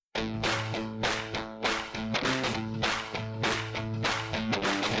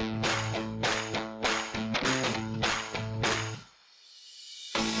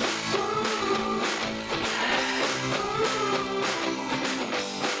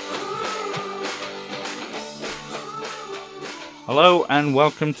Hello and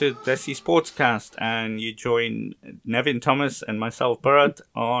welcome to Desi Sportscast, and you join Nevin Thomas and myself, Bharat,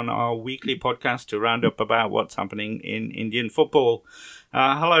 on our weekly podcast to round up about what's happening in Indian football.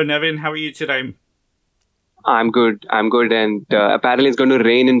 Hello, Nevin. How are you today? I'm good. And apparently it's going to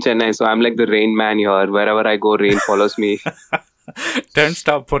rain in Chennai, so I'm like the rain man here. Wherever I go, rain follows me. Don't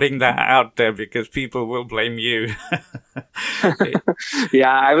stop putting that out there because people will blame you.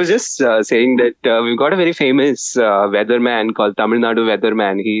 Yeah, I was just saying that we've got a very famous weatherman called Tamil Nadu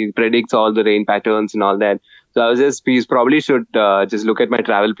Weatherman. He predicts all the rain patterns and all that. So he probably should just look at my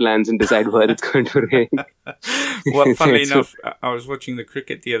travel plans and decide where it's going to rain. Well, funnily enough, I was watching the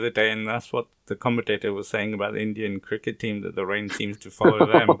cricket the other day, and that's what the commentator was saying about the Indian cricket team, that the rain seems to follow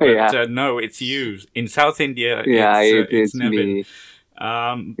them. But no, it's you. In South India, it's Nevin. Me.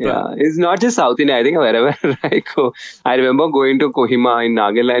 It's not just South India. I think wherever I go, I remember going to Kohima in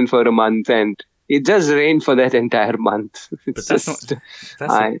Nagaland for a month, and it just rained for that entire month. But that's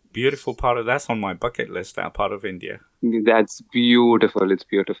a beautiful that's on my bucket list, that part of India. That's beautiful. It's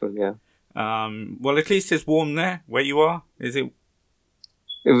beautiful, yeah. Well, at least it's warm there where you are. Is it?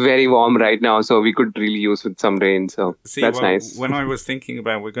 Very warm right now, so we could really use with some rain. So that's nice. When I was thinking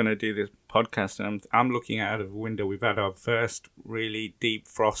about we're going to do this podcast, and I'm looking out of the window. We've had our first really deep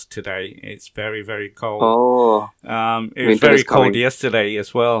frost today. It's very, very cold. It was very cold yesterday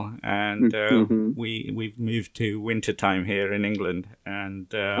as well, and we've moved to winter time here in England. And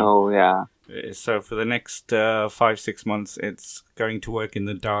so for the next 5-6 months, it's going to work in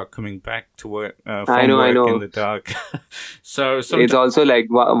the dark, coming back to work from work in the dark. So it's also like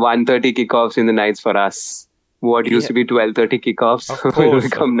 1:30 kickoffs in the nights for us. What used to be 12:30 kickoffs will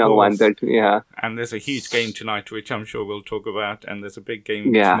become now 1:30. Yeah. And there's a huge game tonight, which I'm sure we'll talk about. And there's a big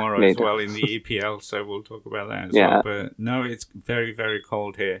game tomorrow later as well in the EPL, so we'll talk about that as well. But no, it's very, very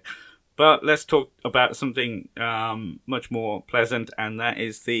cold here. But let's talk about something much more pleasant, and that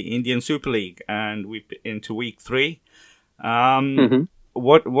is the Indian Super League. And we've been into week 3.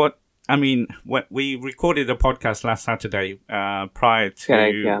 We recorded a podcast last Saturday prior to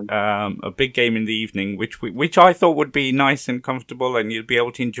a big game in the evening, which I thought would be nice and comfortable, and you'd be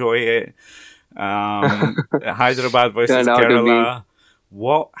able to enjoy it. Hyderabad versus Kerala.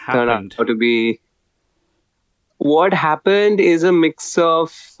 What happened? What happened is a mix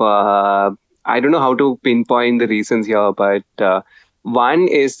of, I don't know how to pinpoint the reasons here, but one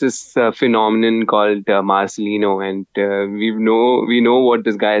is this phenomenon called Marcelino, and we know what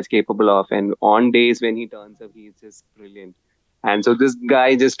this guy is capable of, and on days when he turns up, he's just brilliant. And so this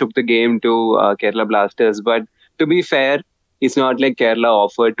guy just took the game to Kerala Blasters, but to be fair, it's not like Kerala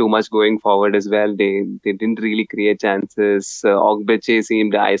offered too much going forward as well. They didn't really create chances. Ogbeche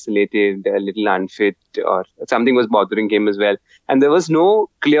seemed isolated, a little unfit, or something was bothering him as well. And there was no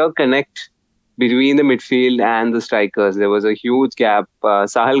clear connect between the midfield and the strikers. There was a huge gap.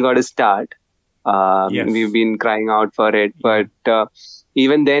 Sahal got a start. We've been crying out for it. But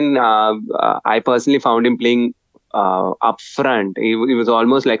even then, I personally found him playing up front. He was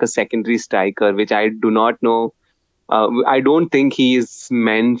almost like a secondary striker, which I do not know. I don't think he's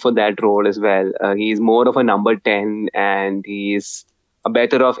meant for that role as well. He's more of a number 10, and he's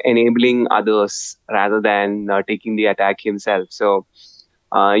better off enabling others rather than taking the attack himself. So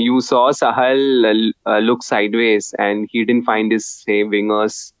you saw Sahal look sideways, and he didn't find his same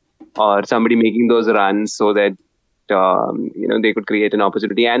wingers or somebody making those runs so that they could create an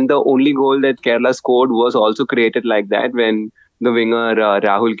opportunity. And the only goal that Kerala scored was also created like that, when the winger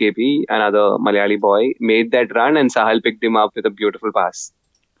Rahul KP, another Malayali boy, made that run, and Sahal picked him up with a beautiful pass.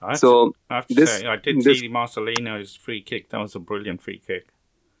 I have to say, I did see Marcelino's free kick. That was a brilliant free kick.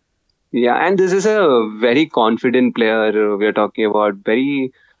 Yeah, and this is a very confident player we're talking about.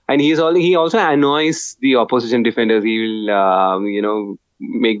 And he also annoys the opposition defenders. He will,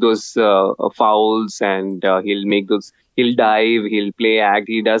 make those fouls, and he'll dive, he'll play act.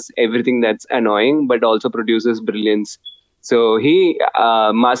 He does everything that's annoying, but also produces brilliance. So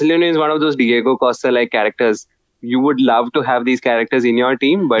Marcelino is one of those Diego Costa-like characters. You would love to have these characters in your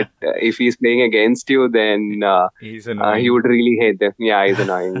team, but if he's playing against you, then he's annoying. You would really hate them. Yeah, he's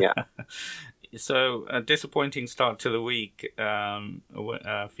annoying, yeah. So, a disappointing start to the week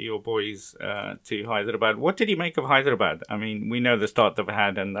for your boys to Hyderabad. What did you make of Hyderabad? I mean, we know the start they've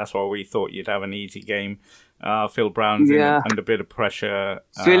had, and that's why we thought you'd have an easy game. Phil Brown's under a bit of pressure.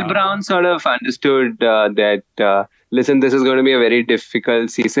 Phil Brown sort of understood that, listen, this is going to be a very difficult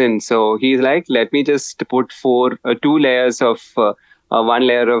season. So he's like, let me just put two layers of, one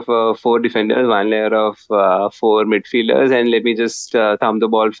layer of 4 defenders, one layer of 4 midfielders, and let me just thumb the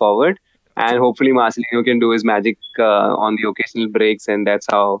ball forward. And hopefully Marcelino can do his magic on the occasional breaks, and that's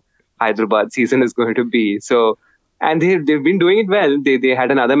how Hyderabad season is going to be. So and they've been doing it well. They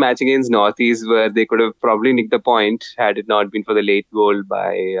had another match against Northeast where they could have probably nicked the point had it not been for the late goal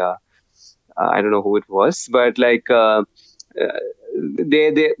by I don't know who it was, but like they're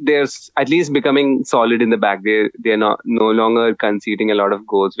at least becoming solid in the back. They're not no longer conceding a lot of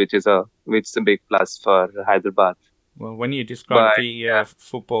goals, which is a big plus for Hyderabad. Well, when you describe the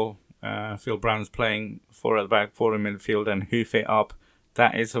football Phil Brown's playing four at the back, four in midfield, and hoof it up,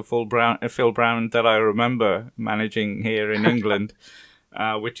 that is a Phil Brown that I remember managing here in England,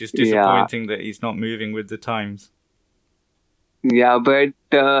 which is disappointing that he's not moving with the times. Yeah, but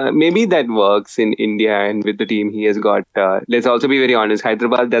maybe that works in India and with the team he has got. Let's also be very honest,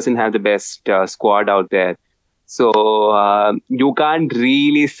 Hyderabad doesn't have the best squad out there. So you can't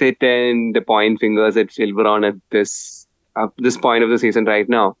really sit and point fingers at Phil Brown at this point of the season right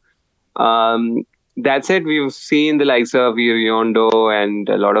now. That said, we've seen the likes of Yondo and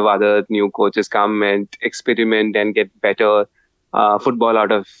a lot of other new coaches come and experiment and get better football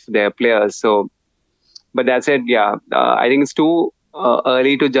out of their players. So, but that said, I think it's too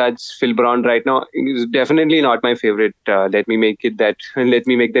early to judge Phil Brown right now. He's definitely not my favorite. Let me make that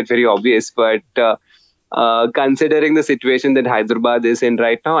very obvious. But considering the situation that Hyderabad is in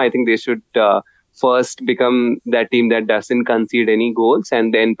right now, I think they should first become that team that doesn't concede any goals,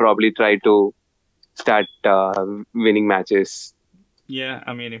 and then probably try to start winning matches. Yeah,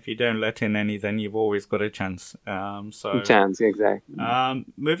 I mean, if you don't let in any, then you've always got a chance. Chance, exactly.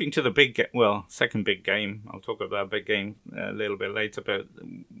 Moving to the second big game. I'll talk about big game a little bit later, but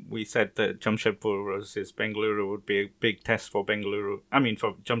we said that Jamshedpur versus Bengaluru would be a big test for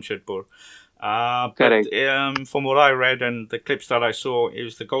for Jamshedpur. Correct. But from what I read and the clips that I saw, it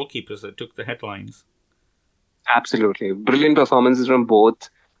was the goalkeepers that took the headlines. Absolutely. Brilliant performances from both.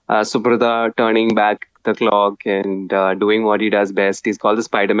 Subrata turning back the clock and doing what he does best. He's called the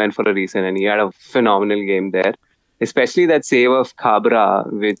Spider-Man for a reason, and he had a phenomenal game there. Especially that save of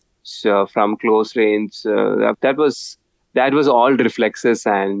Khabra, which from close range, that was all reflexes,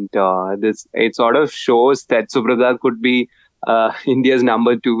 and it sort of shows that Subrata could be India's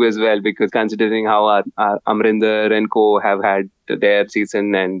number 2 as well, because considering how Amrinder and co have had their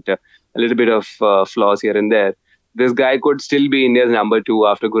season and a little bit of flaws here and there, this guy could still be India's number 2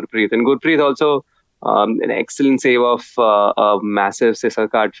 after Gurpreet. And Gurpreet also an excellent save of a massive scissor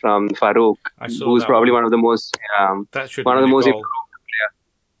cut from Farooq, who's probably one of the most improved players.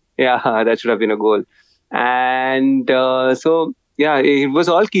 Yeah, that should have been a goal. And it was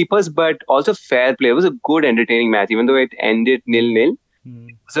all keepers, but also fair play. It was a good, entertaining match, even though it ended 0-0.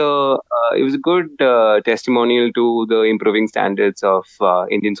 So it was a good testimonial to the improving standards of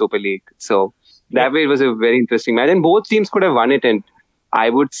Indian Super League. So that way, it was a very interesting match, and both teams could have won it. And I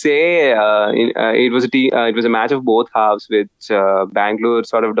would say it was a match of both halves, which Bangalore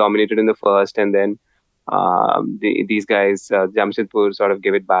sort of dominated in the first, and then these guys, Jamshedpur, sort of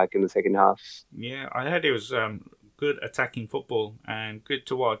gave it back in the second half. Yeah, I heard it was good attacking football and good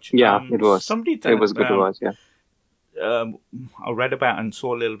to watch. Yeah, it was. It was good to watch. Yeah. I read about and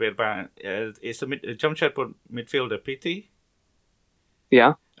saw a little bit about it's a Jamshedpur midfielder, Preeti.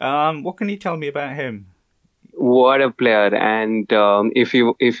 Yeah. What can you tell me about him? What a player! And if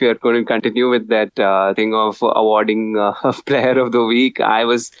you're going to continue with that thing of awarding Player of the Week, I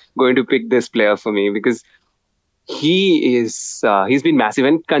was going to pick this player for me because he's been massive.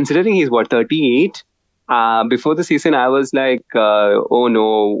 And considering he's 38, before the season, I was like, oh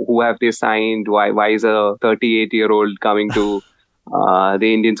no, who have they signed? Why is a 38-year-old coming to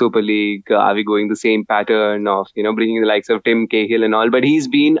the Indian Super League? Are we going the same pattern of bringing the likes of Tim Cahill and all? But he's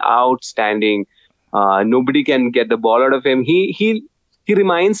been outstanding. Nobody can get the ball out of him. He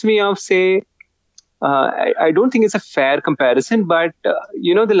reminds me of, say, I don't think it's a fair comparison, but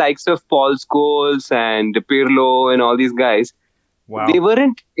the likes of Paul Scholes and Pirlo and all these guys. Wow. They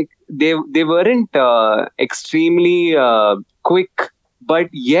weren't extremely quick, but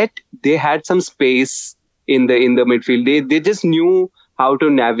yet they had some space in the midfield. They just knew how to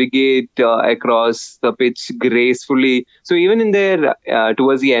navigate across the pitch gracefully. So even in their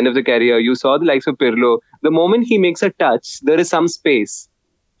towards the end of the career, you saw the likes of Pirlo. The moment he makes a touch, there is some space.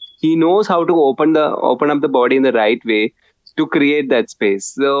 He knows how to open up the body in the right way to create that space.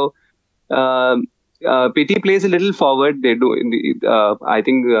 So Pity plays a little forward. They do. I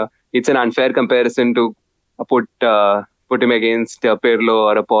think it's an unfair comparison to put him against Pirlo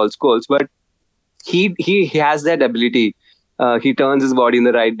or a Paul Scholes, but he has that ability. He turns his body in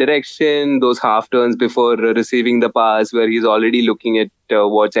the right direction, those half turns before receiving the pass where he's already looking at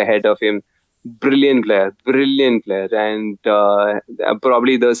what's ahead of him. Brilliant player. And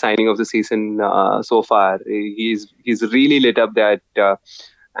probably the signing of the season so far. He's really lit up that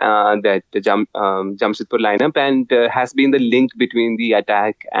that Jamshedpur lineup, and has been the link between the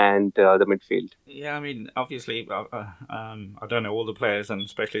attack and the midfield. Yeah, I mean, obviously, I don't know all the players, and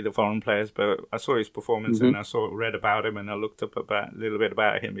especially the foreign players, but I saw his performance and I read about him, and I looked up a little bit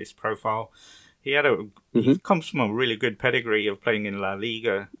about him, his profile. He comes from a really good pedigree of playing in La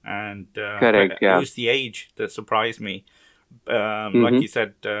Liga, and Correct, it was the age that surprised me. Like you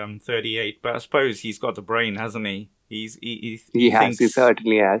said, 38, but I suppose he's got the brain, hasn't he? He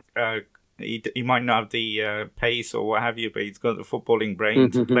certainly has. He might not have the pace or what have you, but he's got the footballing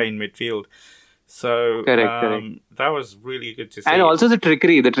brain to play in midfield. So correct. That was really good to see. And also the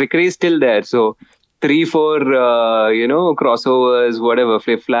trickery is still there. So 3-4, crossovers, whatever,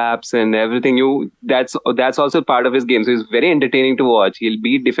 flip flaps and everything. That's also part of his game. So it's very entertaining to watch. He'll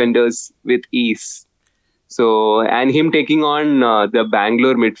beat defenders with ease. So, and him taking on the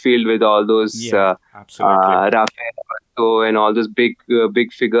Bangalore midfield with all those Rafael and all those big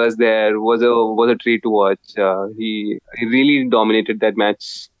figures there was a treat to watch. He really dominated that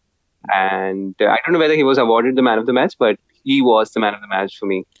match, and I don't know whether he was awarded the man of the match, but he was the man of the match for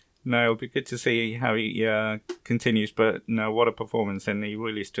me. No, it'll be good to see how he continues, but no, what a performance, and he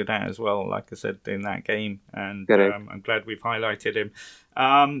really stood out as well, like I said, in that game, and I'm glad we've highlighted him.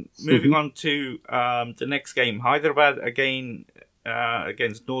 Moving on to the next game, Hyderabad again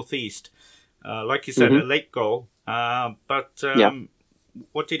against Northeast. Like you said, a late goal, but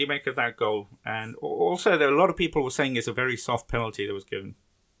what did you make of that goal? And also, there are a lot of people were saying it's a very soft penalty that was given.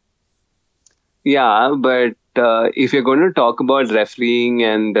 Yeah, but if you're going to talk about refereeing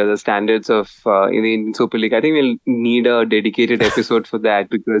and the standards of in the Indian Super League, I think we'll need a dedicated episode for that,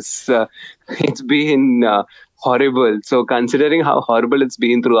 because it's been horrible. So considering how horrible it's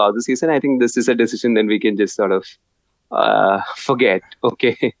been throughout the season, I think this is a decision that we can just sort of forget.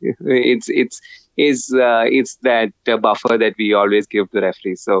 Okay, it's that buffer that we always give the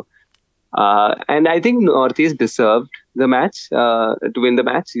referees. So. And I think Northeast deserved the match to win the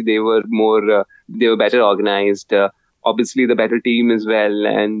match. They were better organized. Obviously, the better team as well,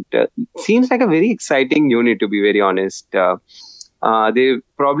 and seems like a very exciting unit, to be very honest. They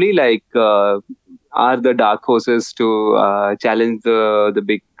probably are the dark horses to challenge the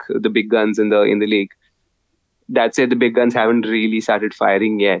big guns in the league. That said, the big guns haven't really started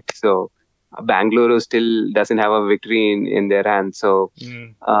firing yet. So Bangalore still doesn't have a victory in their hands. So.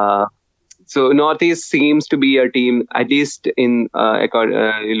 So Northeast seems to be a team, at least in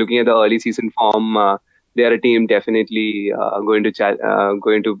looking at the early season form, they are a team definitely going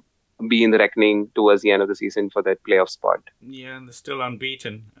to be in the reckoning towards the end of the season for that playoff spot. Yeah, and they're still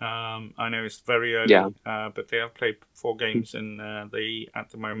unbeaten. I know it's very early, but they have played 4 games and they at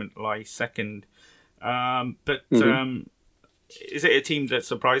the moment lie second. But is it a team that's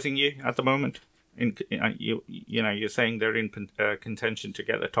surprising you at the moment? You're saying they're in contention to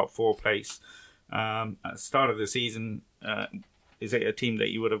get the top 4 place at the start of the season. Is it a team that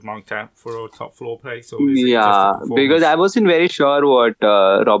you would have marked out for a top 4 place, or is it just a performance? Because I wasn't very sure what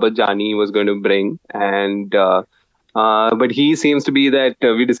Robert Jani was going to bring, and but he seems to be that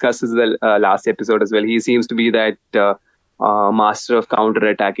we discussed this in the last episode as well. He seems to be that master of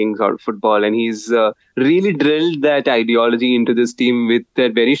counter-attacking sort of football, and he's really drilled that ideology into this team with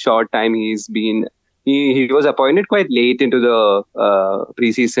that very short time he's been. He was appointed quite late into the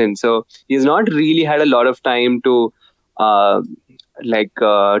preseason, so he's not really had a lot of time to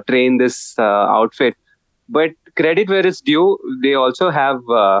train this outfit. But credit where it's due, they also have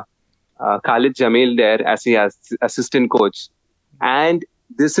Khalid Jamil there as the assistant coach, and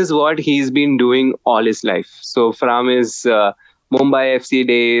this is what he's been doing all his life. So from his Mumbai FC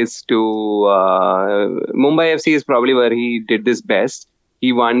days to Mumbai FC is probably where he did this best.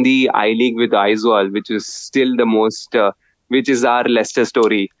 He won the I-League with Aizawl, which is still the most, which is our Leicester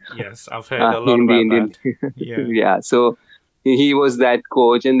story. Yes, I've heard a lot about that. Yeah, so he was that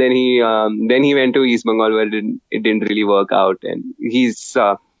coach, and then he went to East Bengal where it didn't really work out, and he's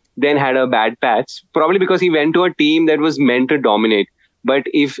then had a bad patch, probably because he went to a team that was meant to dominate. But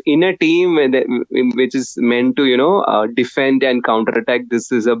if in a team which is meant to, defend and counterattack,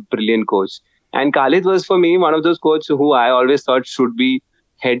 this is a brilliant coach. And Khalid was, for me, one of those coaches who I always thought should be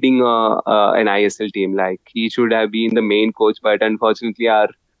heading an ISL team. Like, he should have been the main coach, but unfortunately our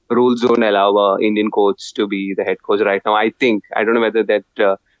rules don't allow an Indian coach to be the head coach right now. I don't know whether that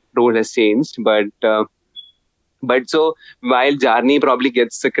rule has changed, but so while Jarni probably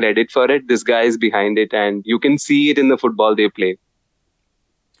gets the credit for it, this guy is behind it, and you can see it in the football they play.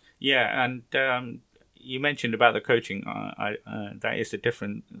 Yeah, and you mentioned about the coaching. That is a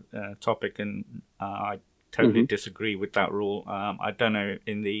different topic, and I totally disagree with that rule. I don't know,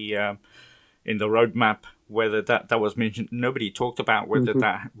 in the in the roadmap whether that was mentioned. Nobody talked about whether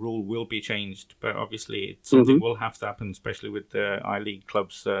that rule will be changed, but obviously something will have to happen, especially with the I-League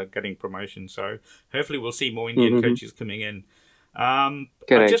clubs getting promotion. So hopefully we'll see more Indian coaches coming in. I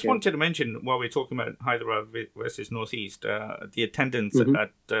just wanted to mention, while we're talking about Hyderabad versus Northeast, the attendance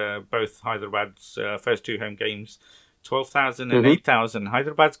at both Hyderabad's first two home games, 12,000 and 8,000.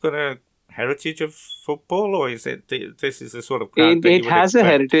 Hyderabad's got a heritage of football, or is it this is the sort of crowd it has a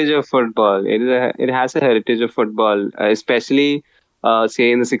heritage of football. It has a heritage of football, especially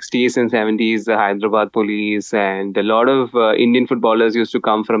say in the 60s and 70s, the Hyderabad police and a lot of Indian footballers used to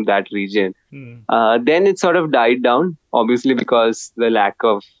come from that region. Then it sort of died down, obviously, because the lack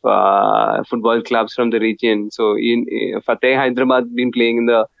of football clubs from the region. So in Fateh Hyderabad been playing in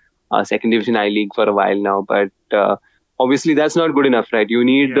the second division I-League for a while now, but obviously that's not good enough, right? You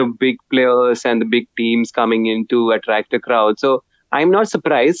need the big players and the big teams coming in to attract the crowd. So I'm not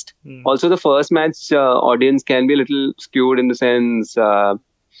surprised. Also, the first match audience can be a little skewed in the sense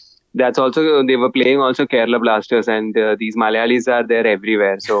that's also, they were playing also Kerala Blasters, and these Malayalis are there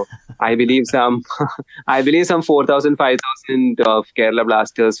everywhere. So I believe some 4,000, 5,000 of Kerala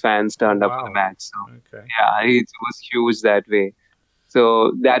Blasters fans turned up for the match. So yeah, it was huge that way.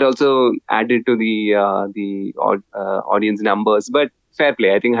 So that also added to the audience numbers. But fair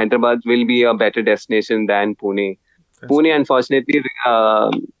play. I think Hyderabad will be a better destination than Pune. Pune, unfortunately,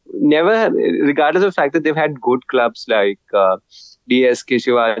 never, regardless of the fact that they've had good clubs like DSK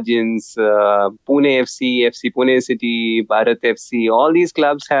Shivajins, Pune FC, FC Pune City, Bharat FC, all these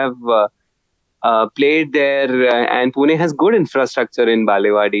clubs have played there, and Pune has good infrastructure in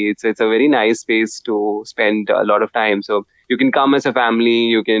Balewadi. It's a very nice space to spend a lot of time. So you can come as a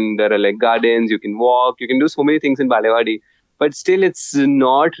family. There are like gardens. You can walk. You can do so many things in Balewadi. But still, it's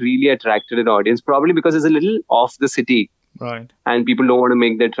not really attracted an audience. Probably because it's a little off the city, right? And people don't want to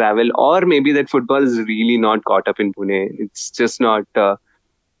make that travel, or maybe that football is really not caught up in Pune. It's just not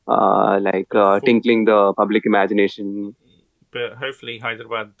tinkling the public imagination. But hopefully,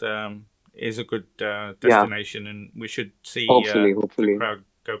 Hyderabad is a good destination, and we should see hopefully the crowd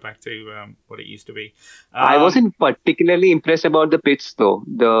go back to what it used to be. I wasn't particularly impressed about the pitch, though.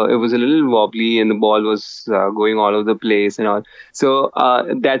 It was a little wobbly, and the ball was going all over the place and all. So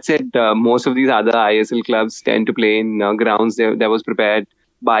that said, most of these other ISL clubs tend to play in grounds that was prepared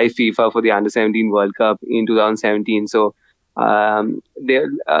by FIFA for the Under-17 World Cup in 2017. So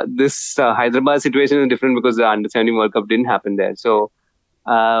this Hyderabad situation is different because the Under-17 World Cup didn't happen there. So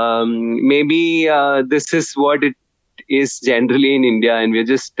maybe this is what it is generally in India, and we're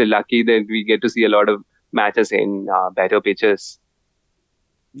just lucky that we get to see a lot of matches in better pitches.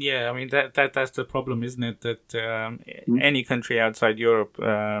 Yeah, I mean that's the problem, isn't it? That any country outside Europe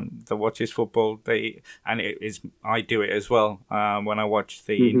that watches football, I do it as well. When I watch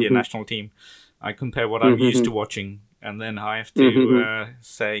the Indian national team, I compare what I'm used to watching, and then I have to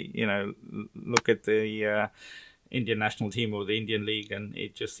say, look at the Indian national team or the Indian league, and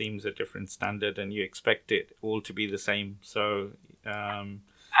it just seems a different standard, and you expect it all to be the same. So,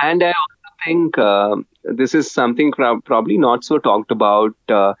 and I also think this is something probably not so talked about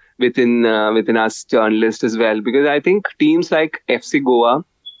within us journalists as well, because I think teams like FC Goa,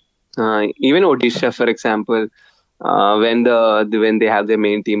 even Odisha, for example, when they have their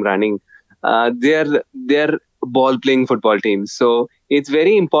main team running, they're ball playing football teams. So it's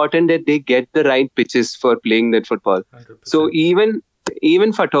very important that they get the right pitches for playing that football. 100%. So even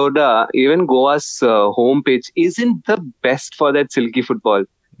Fatoda, even Goa's home pitch isn't the best for that silky football.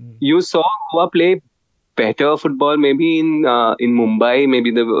 You saw Goa play better football maybe in Mumbai. Maybe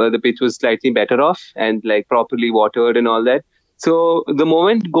the pitch was slightly better off and like properly watered and all that. So the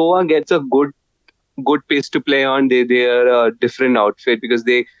moment Goa gets a good pitch to play on, they are a different outfit, because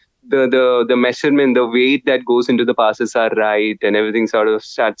the measurement, the weight that goes into the passes are right, and everything sort of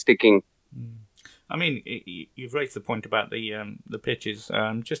starts sticking. I mean, you've raised the point about the pitches.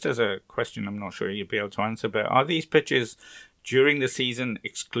 Just as a question, I'm not sure you'll be able to answer, but are these pitches during the season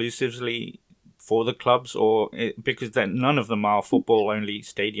exclusively for the clubs, or because none of them are football-only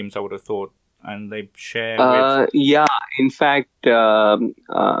stadiums, I would have thought, and they share with... Yeah, in fact, not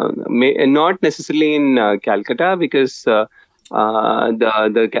necessarily in Calcutta, because... the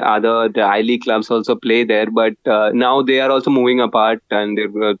I-League clubs also play there, but now they are also moving apart, and they're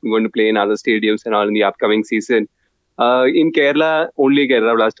going to play in other stadiums and all in the upcoming season. In Kerala, only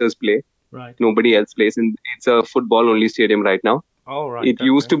Kerala Blasters play. Right. Nobody else plays, and it's a football-only stadium right now. Oh, right. It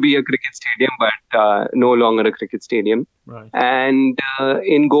used to be a cricket stadium, but no longer a cricket stadium. Right. And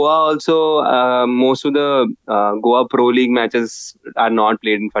in Goa also, most of the Goa Pro League matches are not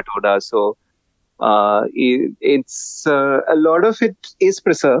played in Fatoda, so it's a lot of it is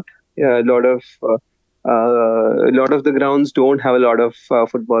preserved, Yeah, a lot of the grounds don't have a lot of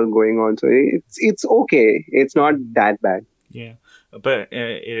football going on, so it's okay. It's not that bad. Yeah, but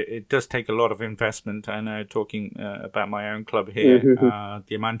it does take a lot of investment. I know, talking about my own club here, Mm-hmm.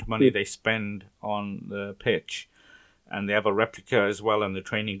 the amount of money they spend on the pitch, and they have a replica as well on the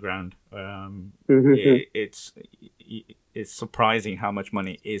training ground. Mm-hmm. It's surprising how much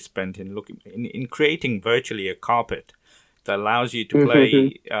money is spent in creating virtually a carpet that allows you to Mm-hmm.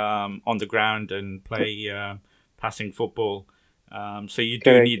 play on the ground and play passing football. So you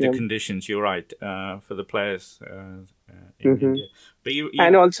do Correct. need the Yeah. conditions. You're right, for the players in Mm-hmm. India. But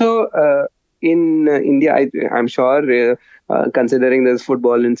And also in India, I'm sure, considering there's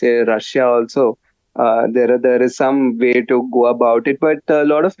football in say Russia also, there is some way to go about it. But a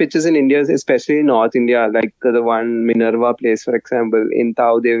lot of pitches in India, especially in North India, like the one Minerva place, for example, in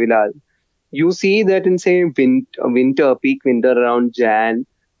Tau de Vilal, you see that in say winter, peak winter around Jan,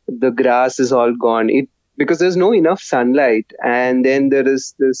 the grass is all gone. It because there's no enough sunlight, and then there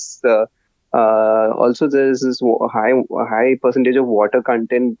is this. Also, there is this high percentage of water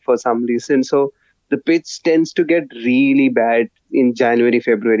content for some reason. So the pitch tends to get really bad in January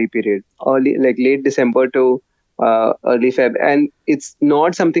February period, early like late December to early Feb, and it's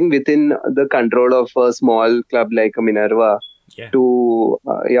not something within the control of a small club like a Minerva yeah, to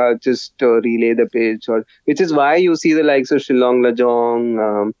just relay the pitch, or which is why you see the likes of Shillong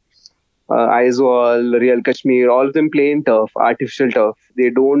Lajong, Aizawl, Real Kashmir, all of them play in turf, artificial turf. They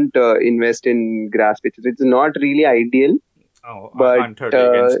don't invest in grass pitches. It's not really ideal, oh, but I'm totally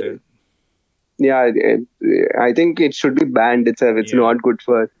against it. yeah, I think it should be banned itself. It's Yeah, not good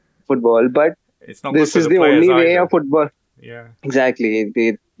for football, but it's not good this for is the the players only way either. of football. Yeah, Exactly,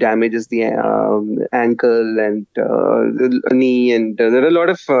 it damages the ankle and the knee, and there are a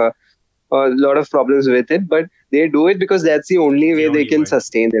lot of problems with it. But they do it because that's the only the way they only can way.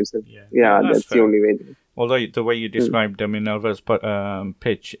 sustain themselves. Yeah, no, Yeah, that's that's the fair. only way. Although the way you Mm, described Minerva's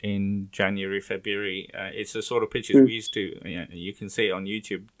pitch in January, February, it's the sort of pitches mm, we used to. You can see it on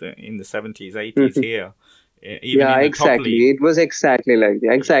YouTube in the 70s, 80s mhm. here, even Yeah, in the top exactly. league. It was exactly like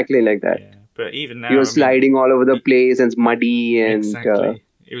that. Yeah, but even You're now, I mean, sliding all over the place and it's muddy, and exactly.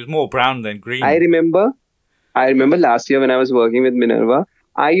 It was more brown than I green. remember I remember last year when I was working with Minerva,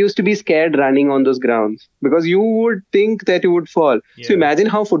 I used to be scared running on those grounds because you would think that you would fall. So Yeah, imagine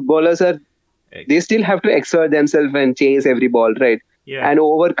how footballers are, eh, they still have to exert themselves and chase every ball, right? yeah. And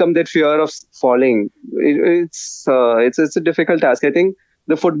overcome that fear of falling. It's a difficult task. I think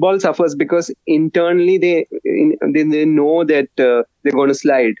the football suffers because internally they know that they're going to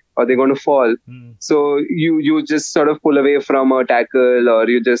slide or they're going to fall. Mm. So you just sort of pull away from a tackle, or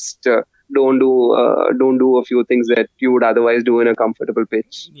you just don't do a few things that you would otherwise do in a comfortable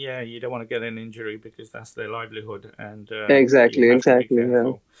pitch. Yeah, you don't want to get an injury because that's their livelihood, and you Exactly, have to be exactly. Yeah.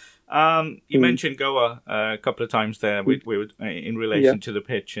 careful. You Mm. mentioned Goa a couple of times there in Yeah. relation to the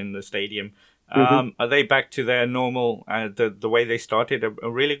pitch in the stadium. Hmm. Are they back to their normal, the way they started? A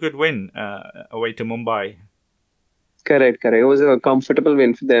really good win away to Mumbai. Correct, correct. It was a comfortable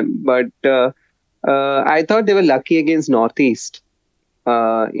win for them, but I thought they were lucky against Northeast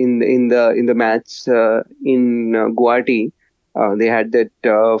in the match in Guwahati. They had that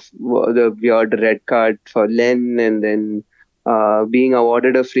the weird red card for Len, and then being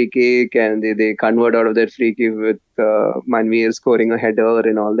awarded a free kick, and they convert out of that free kick with Manveer scoring a header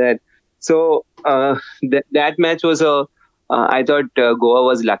and all that. So that match was a. I thought Goa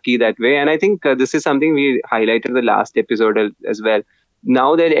was lucky that way, and I think this is something we highlighted in the last episode as well.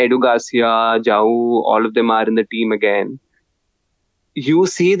 Now that Edu Garcia, Jau, all of them are in the team again, you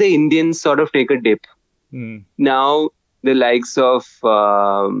see the Indians sort of take a dip. Mm. Now the likes of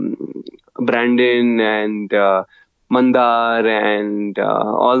Brandon and Mandar and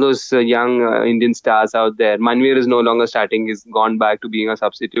all those young Indian stars out there. Manveer is no longer starting. He's gone back to being a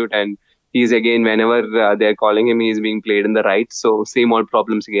substitute, and he's again, whenever they're calling him, he's being played in the right. So same old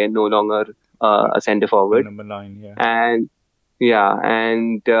problems again. No longer a centre On forward. number 9, yeah. And yeah,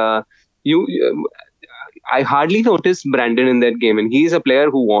 and you I hardly noticed Brandon in that game, and he's a player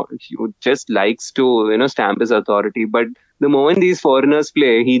who just likes to stamp his authority. But the moment these foreigners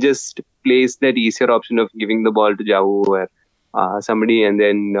play, he just plays that easier option of giving the ball to Jawu or somebody, and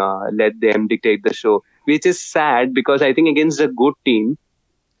then let them dictate the show, which is sad because I think against a good team,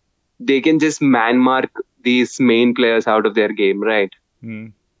 they can just man mark these main players out of their game, right?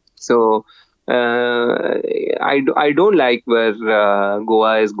 Mm. So I don't like where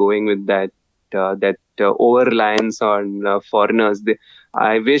Goa is going with that over reliance on foreigners.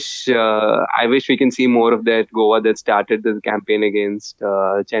 I wish we can see more of that Goa that started the campaign against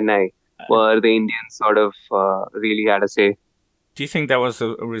Chennai, I, where the Indians sort of really had a say. Do you think that was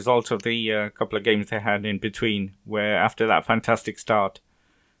a result of the couple of games they had in between, where after that fantastic start,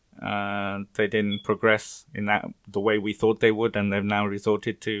 they didn't progress in the way we thought they would, and they've now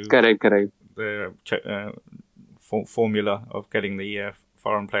resorted to correct the formula of getting the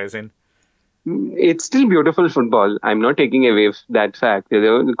foreign players in? It's still beautiful football. I'm not taking away that fact.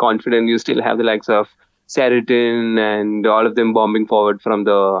 You're confident. You still have the likes of Sheraton and all of them bombing forward from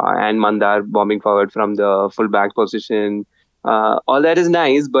and Mandar bombing forward from the full back position. All that is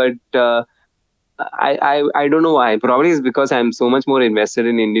nice, but I don't know why. Probably it's because I'm so much more invested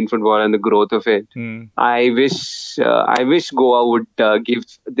in Indian football and the growth of it. I wish Goa would give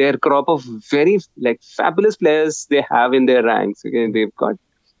their crop of very fabulous players they have in their ranks. Okay,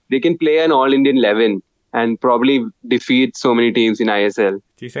 they can play an all Indian 11 and probably defeat so many teams in ISL.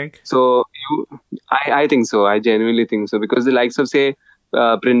 Do you think? So I think so. I genuinely think so, because the likes of, say,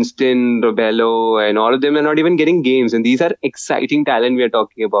 Princeton, Robello, and all of them are not even getting games, and these are exciting talent we are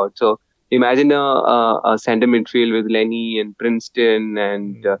talking about. So imagine a center midfield with Lenny and Princeton,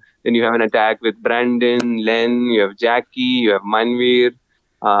 and then you have an attack with Brandon, Len, you have Jackie, you have Manveer,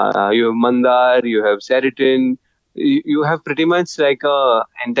 you have Mandar, you have Sheraton. You have pretty much like a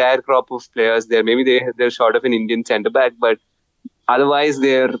entire crop of players there. Maybe they're short of an Indian centre back, but otherwise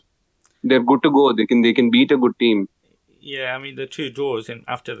they're good to go. They can beat a good team. Yeah, I mean the two draws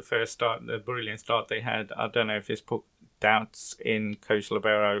after the first start, the brilliant start they had. I don't know if it's put doubts in Coach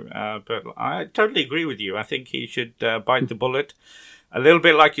Libero, but I totally agree with you. I think he should bite the bullet. A little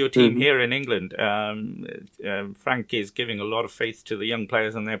bit like your team here in England. Frank is giving a lot of faith to the young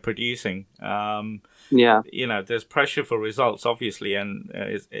players, and they're producing. There's pressure for results, obviously, and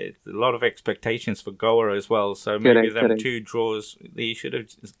it's a lot of expectations for Goa as well. So maybe them two draws, he should have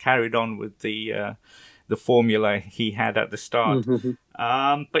carried on with the formula he had at the start.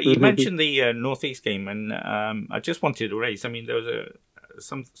 But you mentioned the Northeast game, and I just wanted to raise. I mean, there was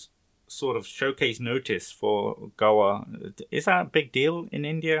some sort of showcase notice for Goa. Is that a big deal in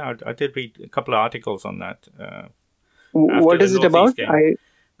India? I did read a couple of articles on that. What is it about? The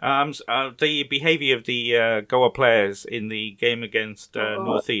behavior of the Goa players in the game against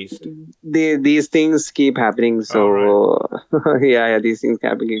Northeast. These things keep happening. So right. These things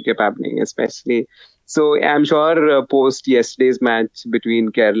keep happening, especially. So I'm sure post yesterday's match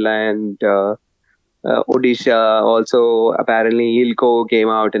between Kerala and Odisha, also apparently Ilko came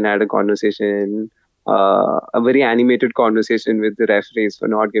out and had a conversation, a very animated conversation with the referees for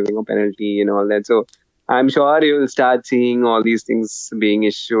not giving a penalty and all that. So I'm sure you will start seeing all these things being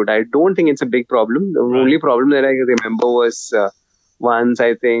issued. I don't think it's a big problem. The only problem that I remember was once,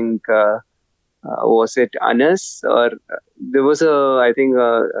 I think, was it Anas, or there was a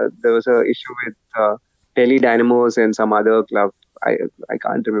issue with Delhi Dynamos and some other club. I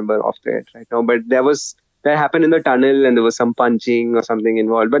can't remember off the head right now, but that happened in the tunnel, and there was some punching or something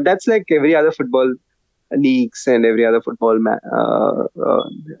involved. But that's like every other football leagues and every other football.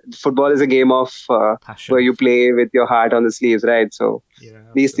 Football is a game of where you play with your heart on the sleeves, right? So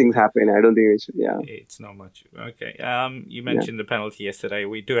these things happen. I don't think we should. Yeah, it's not much. Okay. You mentioned the penalty yesterday.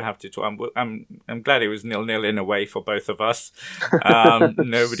 We do have to talk. I'm glad it was 0-0 in a way for both of us.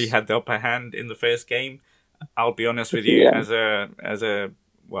 Nobody had the upper hand in the first game. I'll be honest with you, as a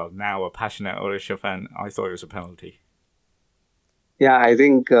now a passionate Odisha fan, I thought it was a penalty. Yeah, I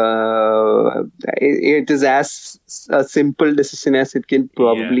think it is as a simple decision as it can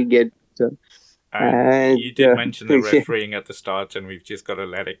probably get. And you did mention the refereeing at the start, and we've just got to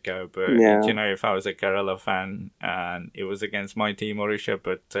let it go. But if I was a Kerala fan and it was against my team, Odisha,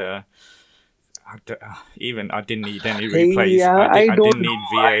 but I didn't need any replays. I didn't need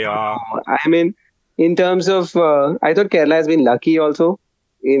VAR. I mean, in terms of, I thought Kerala has been lucky also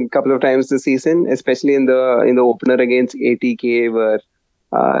in a couple of times this season, especially in the opener against ATK, where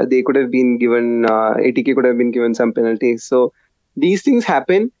ATK could have been given some penalties. So these things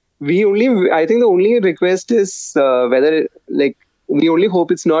happen. I think the only request is whether we only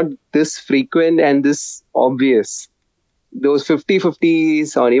hope it's not this frequent and this obvious. Those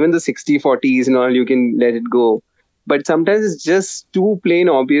 50-50s or even the 60-40s and all, you can let it go. But sometimes it's just too plain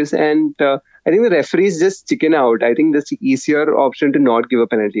obvious, and I think the referees just chicken out. I think that's the easier option to not give a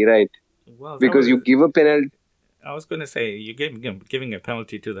penalty, right? Well, because you give a penalty. I was going to say you're giving a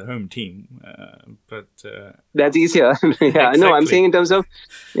penalty to the home team, but that's easier. Exactly. No, I'm saying in terms of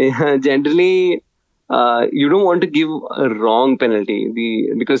generally, you don't want to give a wrong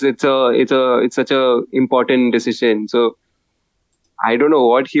penalty because it's such a important decision. So I don't know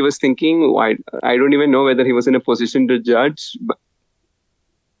what he was thinking. I don't even know whether he was in a position to judge. But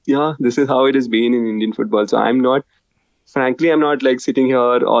yeah, this is how it has been in Indian football. So I'm not like sitting here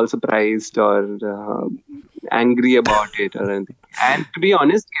all surprised or angry about it or anything. And to be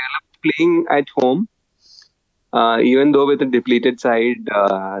honest, Kerala playing at home, even though with a depleted side,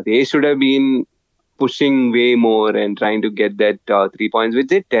 they should have been pushing way more and trying to get that 3 points, which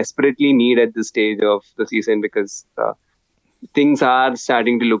they desperately need at this stage of the season, because things are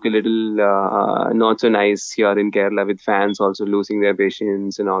starting to look a little not so nice here in Kerala, with fans also losing their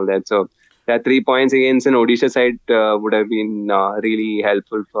patience and all that. So that 3 points against an Odisha side would have been really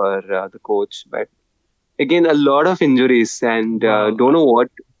helpful for the coach. But again, a lot of injuries, and don't know what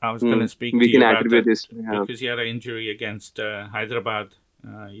I was going to speak we to can you about attribute that, this to. because you had an injury against Hyderabad.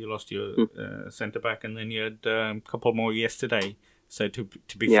 You lost your centre back, and then you had a couple more yesterday. So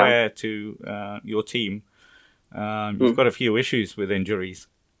to be fair to your team, you've got a few issues with injuries,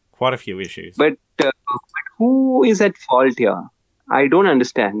 quite a few issues. But who is at fault here? I don't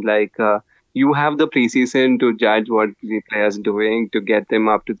understand. Like, you have the preseason to judge what the players are doing, to get them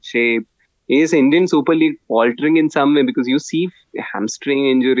up to shape. Is Indian Super League faltering in some way? Because you see hamstring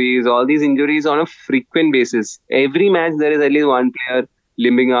injuries, all these injuries on a frequent basis. Every match there is at least one player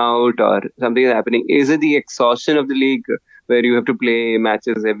limbing out or something is happening. Is it the exhaustion of the league where you have to play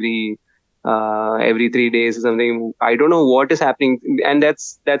matches every 3 days or something? I don't know what is happening, and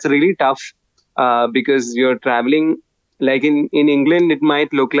that's really tough because you're traveling. Like in England, it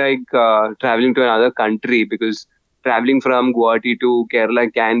might look like traveling to another country, because traveling from Guwahati to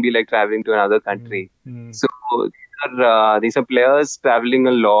Kerala can be like traveling to another country. So these are players traveling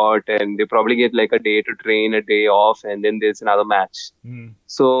a lot, and they probably get like a day to train, a day off, and then there's another match.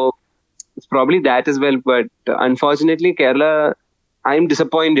 So it's probably that as well. But unfortunately, Kerala, I'm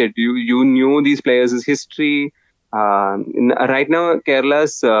disappointed. You knew these players' history. Right now,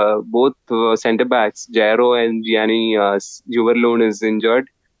 Kerala's both centre backs, Jairo and Gianni Juverloon, is injured.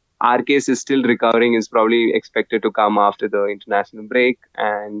 Our case is still recovering, is probably expected to come after the international break.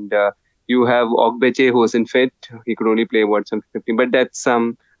 And you have Ogbeche, who wasn't fit. He could only play some 15, but that's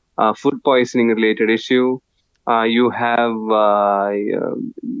some food poisoning related issue. You have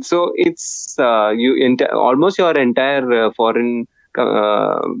so it's almost your entire foreign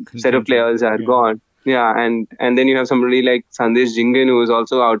set of players are gone. Yeah, and then you have somebody like Sandesh Jingen, who is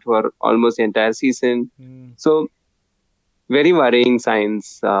also out for almost the entire season. So very worrying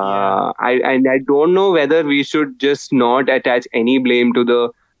signs. I don't know whether we should just not attach any blame to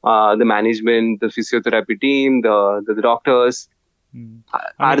the management, the physiotherapy team, the doctors.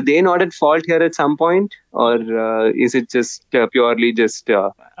 Are they not at fault here at some point, or is it just purely just with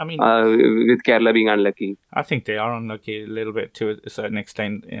Kerala being unlucky? I think they are unlucky a little bit to a certain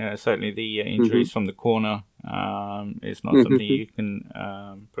extent. Certainly, the injuries from the corner is not something you can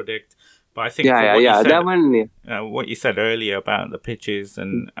predict. But I think what you said earlier about the pitches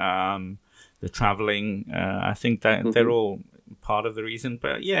and the travelling, I think that they're all part of the reason.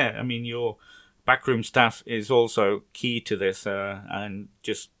 But yeah, I mean, your backroom staff is also key to this. And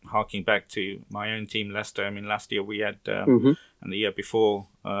just harking back to my own team, Leicester, I mean, last year we had, and the year before,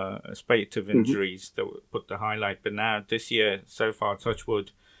 a spate of injuries that put the highlight. But now, this year, so far, touch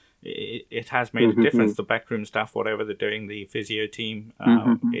wood, it has made a difference. The backroom staff, whatever they're doing, the physio team,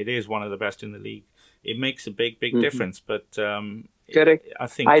 it is one of the best in the league. It makes a big difference. But correct. I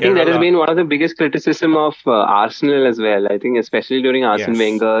think that has been one of the biggest criticism of Arsenal as well. I think especially during Arsene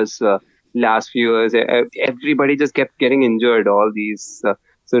Wenger's last few years, everybody just kept getting injured. All these.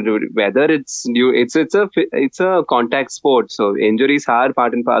 So whether it's a contact sport, so injuries are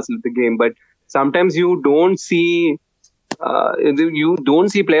part and parcel of the game. But sometimes you don't see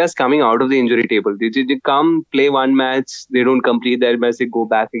players coming out of the injury table. They come, play one match, they don't complete that match, they go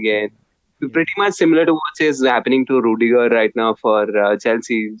back again. Pretty much similar to what is happening to Rudiger right now for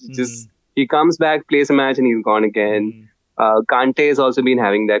Chelsea. Just he comes back, plays a match, and he's gone again. Kante has also been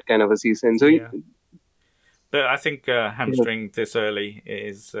having that kind of a season. So, but I think hamstring this early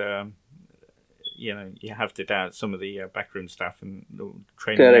is, you have to doubt some of the backroom staff and the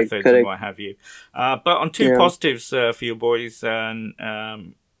training methods and what have you. But on two positives for you boys,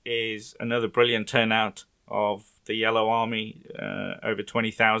 is another brilliant turnout of the Yellow Army, over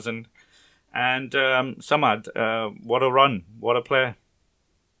 20,000. And Samad, what a run, what a player.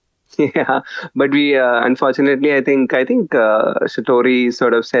 Yeah, but we unfortunately, I think Satori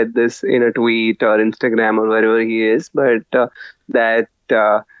sort of said this in a tweet or Instagram or wherever he is, but that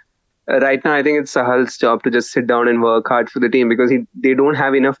right now I think it's Sahal's job to just sit down and work hard for the team, because they don't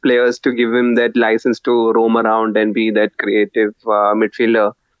have enough players to give him that license to roam around and be that creative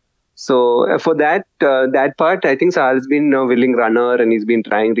midfielder. So for that part, I think Sahal's been a willing runner, and he's been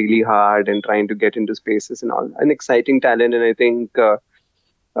trying really hard and trying to get into spaces and all. An exciting talent, and I think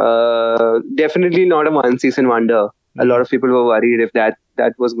definitely not a one-season wonder. A lot of people were worried if that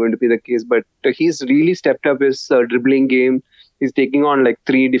that was going to be the case. But he's really stepped up his dribbling game. He's taking on like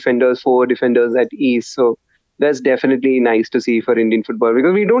 3 defenders, 4 defenders at ease. So that's definitely nice to see for Indian football,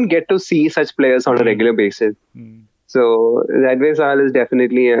 because we don't get to see such players on a regular basis. So that way, Sahal is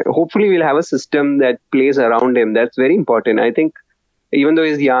definitely. Hopefully, we'll have a system that plays around him. That's very important. I think, even though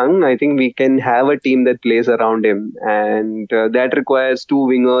he's young, I think we can have a team that plays around him, and that requires 2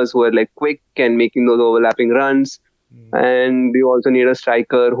 wingers who are like quick and making those overlapping runs. And you also need a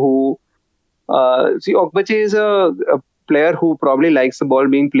striker who. See, Okbache is a player who probably likes the ball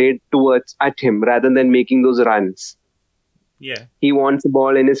being played towards at him rather than making those runs. Yeah. He wants the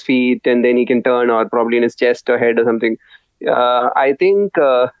ball in his feet and then he can turn, or probably in his chest or head or something. I think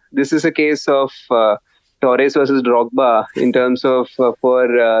this is a case of Torres versus Drogba in terms of for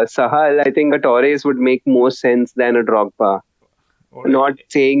Sahal. I think a Torres would make more sense than a Drogba. Not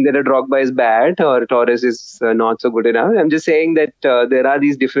saying that a Drogba is bad or Torres is not so good enough. I'm just saying that there are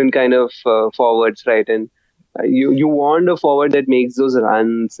these different kind of forwards, right? And you want a forward that makes those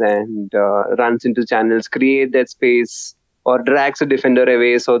runs and runs into channels, create that space, or drags a defender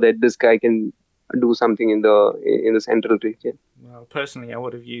away so that this guy can do something in the central region. Well, personally, I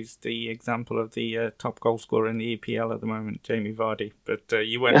would have used the example of the top goal scorer in the EPL at the moment, Jamie Vardy. But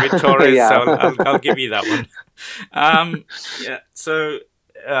you went with Torres, so I'll give you that one. So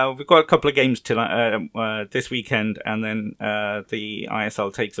we've got a couple of games this weekend, and then the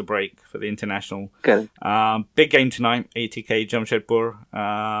ISL takes a break for the international. Okay. Big game tonight, ATK Jamshedpur.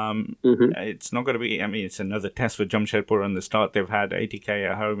 It's not going to be, I mean, it's another test for Jamshedpur on the start they've had.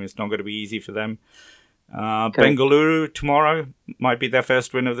 ATK at home, it's not going to be easy for them. Bengaluru tomorrow might be their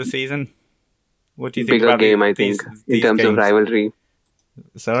first win of the season. What do you think Bigger about game, I think, in terms of rivalry?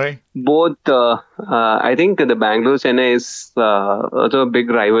 Sorry? Both, I think the Bangalore-Chennai is also a big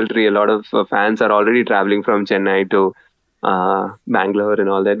rivalry. A lot of fans are already traveling from Chennai to Bangalore and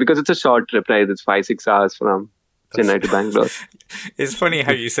all that, because it's a short trip, right? It's 5-6 hours from Chennai to Bangalore. It's funny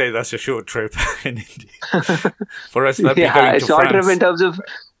how you say that's a short trip in India. For us, that'd be going to short France. Trip in terms of.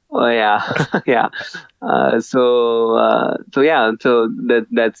 Oh yeah, yeah. So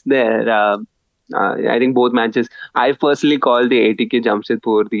that's there. I think both matches. I personally call the ATK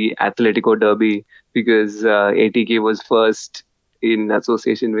Jamshedpur the Atletico Derby, because ATK was first in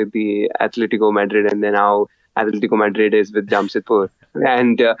association with the Atletico Madrid, and then now Atletico Madrid is with Jamshedpur.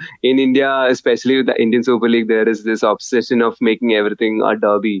 And in India, especially with the Indian Super League, there is this obsession of making everything a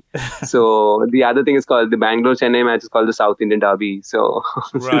derby. So the other thing is called the Bangalore-Chennai match is called the South Indian Derby. So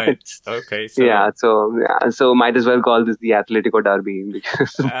right, okay, so might as well call this the Atletico Derby,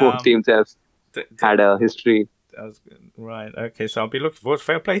 because both teams have had a history. Right, okay, so I'll be looking forward.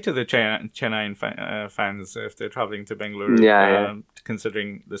 Fair play to the Chennai fans if they're travelling to Bengaluru,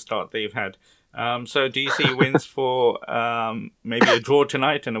 considering the start they've had. So do you see wins for maybe a draw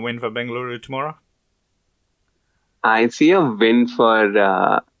tonight and a win for Bengaluru tomorrow? I see a win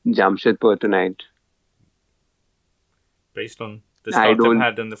for Jamshedpur tonight. Based on the start they've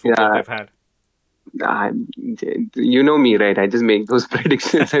had and the football they've had? You know me, right? I just make those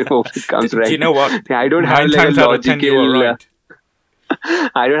predictions and hope it comes right. Do you know what? I don't have like a logical. Right.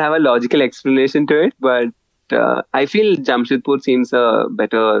 I don't have a logical explanation to it, but I feel Jamshedpur seems a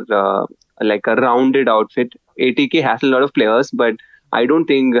better, like a rounded outfit. ATK has a lot of players, but I don't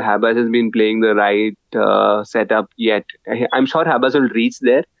think Habas has been playing the right setup yet. I'm sure Habas will reach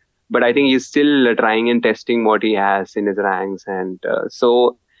there, but I think he's still trying and testing what he has in his ranks, and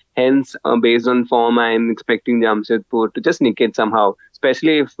so. Hence, based on form, I'm expecting Jamshedpur to just nick it somehow,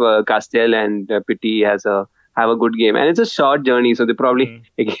 especially if Castell and Pitti have a good game. And it's a short journey, so they probably,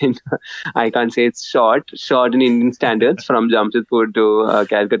 again, I can't say it's short in Indian standards from Jamshedpur to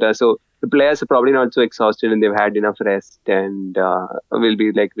Calcutta. So the players are probably not so exhausted and they've had enough rest and will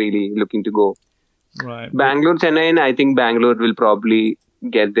be like really looking to go. Right. Bangalore, Chennai, I think Bangalore will probably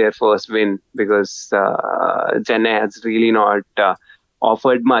get their first win, because Chennai has really not...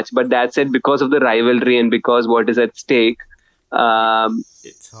 offered much, but that said, because of the rivalry and because what is at stake,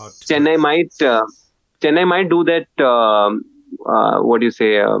 it's hard Chennai might do that. What do you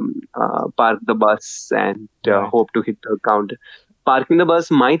say? Park the bus and hope to hit the counter. Parking the bus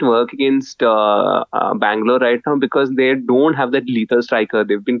might work against Bangalore right now, because they don't have that lethal striker.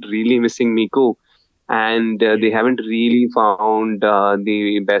 They've been really missing Miku, and they haven't really found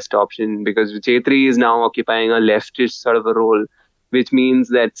the best option, because Chetri is now occupying a leftish sort of a role, which means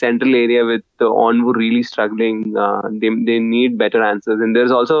that central area with Onwu really struggling, they need better answers. And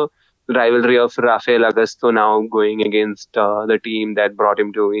there's also the rivalry of Rafael Augusto now going against the team that brought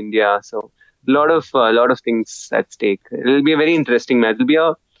him to India. So a lot of things at stake. It'll be a very interesting match. It'll be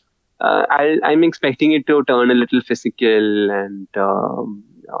I'm expecting it to turn a little physical and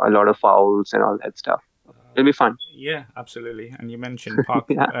a lot of fouls and all that stuff. It'll be fun. Yeah, absolutely. And you mentioned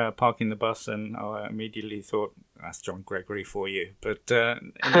parking the bus, and I immediately thought that's John Gregory for you. But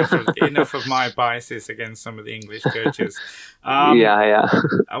enough of my biases against some of the English coaches.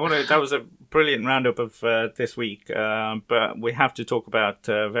 That was a brilliant roundup of this week. But we have to talk about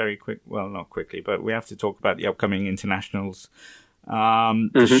not quickly, but we have to talk about the upcoming internationals.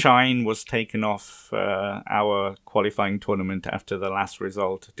 The shine was taken off our qualifying tournament after the last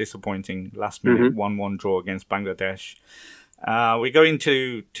result. Disappointing last minute 1-1 draw against Bangladesh. We're going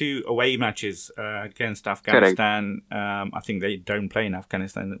to 2 away matches against Afghanistan. I think they don't play in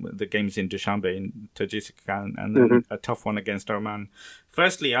Afghanistan. The game's in Dushanbe in Tajikistan, and then a tough one against Oman.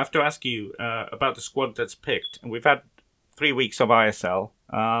 Firstly, I have to ask you about the squad that's picked. We've had 3 weeks of ISL.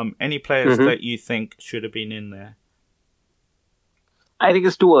 Any players that you think should have been in there? I think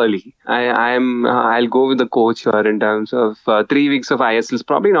it's too early. I'll go with the coach here in terms of 3 weeks of ISL is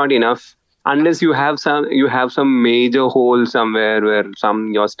probably not enough unless you have some major hole somewhere where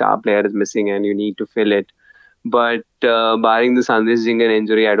your star player is missing and you need to fill it. But barring the Sandesh Jhingan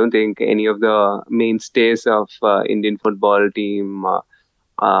injury, I don't think any of the mainstays of Indian football team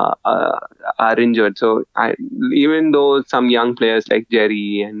are injured. So even though some young players like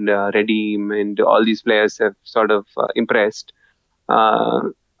Jerry and Redeem and all these players have sort of impressed.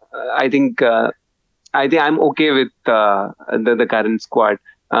 I think I'm okay with the current squad.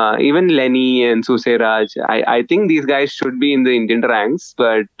 Even Lenny and Susiraj, I think these guys should be in the Indian ranks,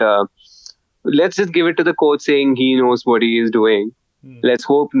 but let's just give it to the coach saying he knows what he is doing. Let's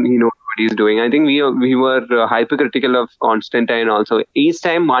hope he knows what he's doing. I think we were hypercritical of Constantine also. Each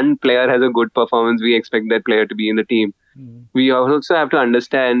time one player has a good performance, we expect that player to be in the team. We also have to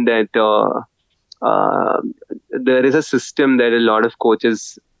understand that there is a system that a lot of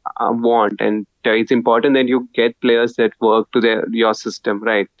coaches want, and it's important that you get players that work to your system,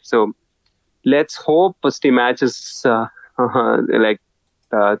 right? So let's hope Stimac is thought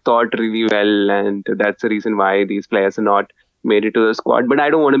really well, and that's the reason why these players are not made it to the squad. But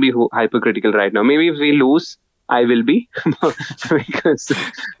I don't want to be hypercritical right now. Maybe if we lose, I will be because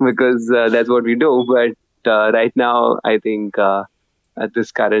that's what we do. But right now, I think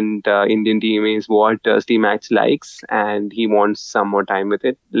this current Indian team is what Stimac likes, and he wants some more time with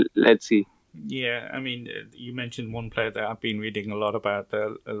it. Let's see. Yeah, I mean, you mentioned one player that I've been reading a lot about.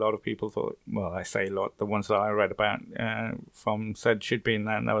 A lot of people thought, well, I say a lot, the ones that I read about said should be in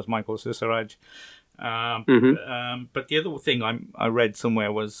that, and that was Michael Susiraj. But the other thing I read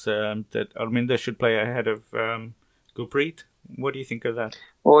somewhere was that Arminder should play ahead of Gurpreet. What do you think of that?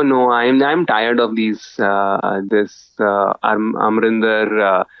 Oh no, I'm tired of these Amrinder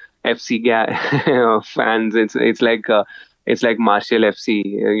FC fans. It's like Martial FC.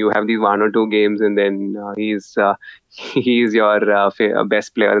 You have these 1 or 2 games, and then he's your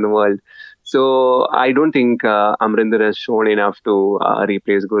best player in the world. So I don't think Amrinder has shown enough to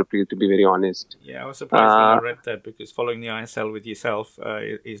replace Gurpreet, to be very honest. Yeah, I was surprised when I read that, because following the ISL with yourself,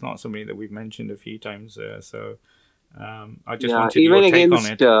 he's not somebody that we've mentioned a few times. I just wanted your take on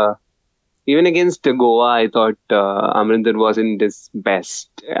it. Even against Goa, I thought Amrinder wasn't his best.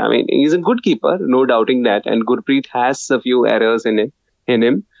 I mean, he's a good keeper, no doubting that. And Gurpreet has a few errors in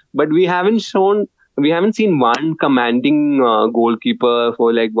him. But we haven't seen one commanding goalkeeper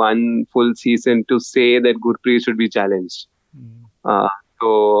for like one full season to say that Gurpreet should be challenged. So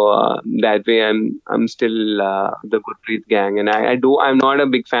that way, I'm still the Gurpreet gang, and I'm not a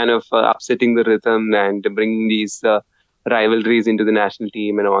big fan of upsetting the rhythm and bringing these rivalries into the national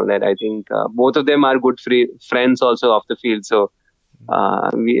team and all that. I think both of them are good friends also off the field. So I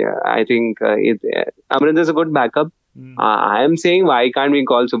think Amrinder is a good backup. I am saying, why can't we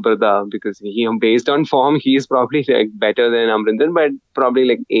call Subrata? Because based on form, he is probably better than Amrinder, but probably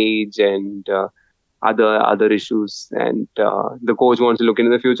like age and other issues, and the coach wants to look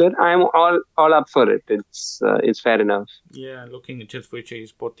into the future. I'm all up for it. It's fair enough. Yeah, looking at just which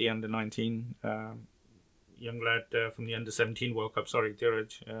he's bought the under-19 young lad from the under-17 World Cup. Sorry,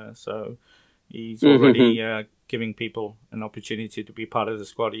 Dheeraj. So he's already giving people an opportunity to be part of the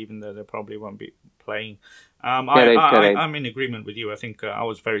squad, even though they probably won't be playing. Correct. I'm in agreement with you. I think I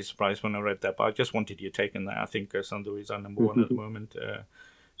was very surprised when I read that, but I just wanted your take on that. I think Sandhu is our number one at the moment.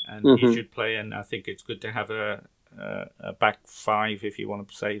 And he should play, and I think it's good to have a back 5, if you want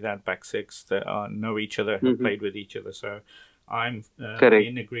to say that, back 6 that know each other, have played with each other. So I'm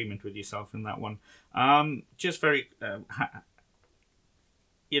in agreement with yourself in that one. Just very,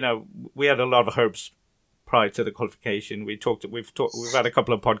 we had a lot of hopes prior to the qualification. We've had a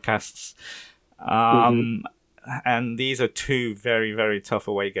couple of podcasts. and these are two very, very tough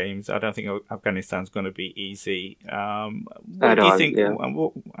away games. I don't think Afghanistan's going to be easy. What do you think? Yeah.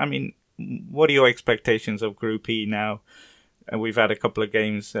 I mean, what are your expectations of Group E now? We've had a couple of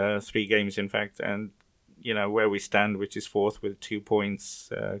games, 3 games in fact, and where we stand, which is 4th with 2 points.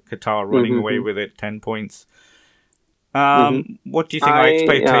 Qatar running away with it, 10 points. What do you think our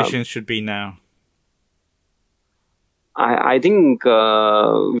expectations should be now? I think we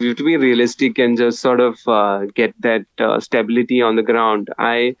have to be realistic and just sort of get that stability on the ground.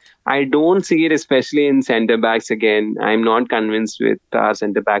 I don't see it, especially in centre backs again. I'm not convinced with our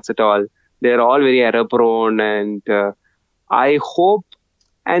centre backs at all. They're all very error prone, and I hope.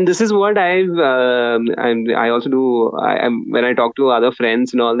 And this is what I also do. When I talk to other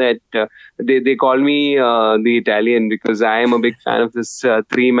friends and all that, they call me the Italian, because I am a big fan of this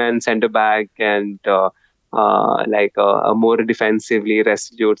 3-man centre back and. Like a more defensively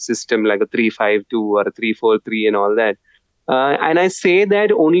resolute system, like a 3-5-2 or a 3-4-3 and all that. And I say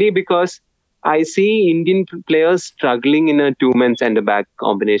that only because I see Indian players struggling in a 2-man centre-back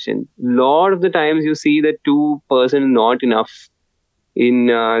combination. Lot of the times you see that 2-person not enough.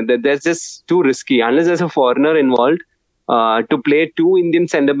 That's just too risky. Unless there's a foreigner involved, to play 2 Indian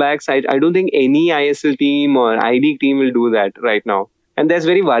centre-backs, I don't think any ISL team or I-League team will do that right now. And that's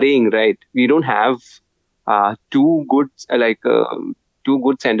very worrying, right? We don't have two good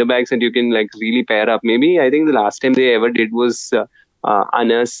centre backs that you can really pair up. Maybe I think the last time they ever did was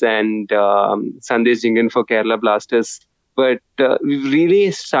Anas and Sandesh Jingan for Kerala Blasters. But we've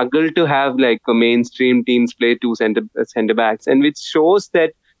really struggled to have mainstream teams play 2 centre backs, and which shows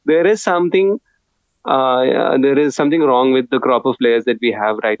that there is something wrong with the crop of players that we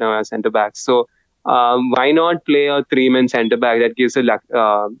have right now as centre backs. So. Why not play a 3-man centre back that gives with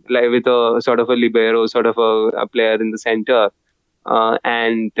a sort of a libero, sort of a player in the centre,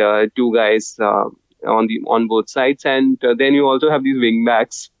 and 2 guys on both sides, and then you also have these wing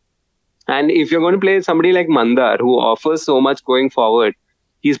backs. And if you're going to play somebody like Mandar, who offers so much going forward,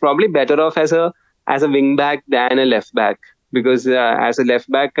 he's probably better off as a wing back than a left back, because as a left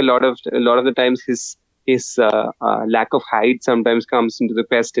back, a lot of the times his lack of height sometimes comes into the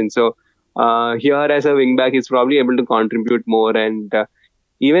question. So. Here as a wing back, he's probably able to contribute more, and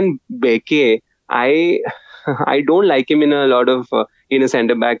even Beke, I don't like him in a lot of in a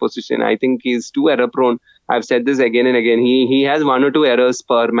centre back position. I think he's too error prone. I've said this again and again. He has 1 or 2 errors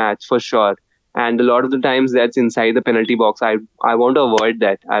per match for sure, and a lot of the times that's inside the penalty box. I want to avoid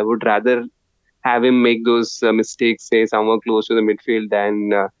that. I would rather have him make those mistakes, say somewhere close to the midfield,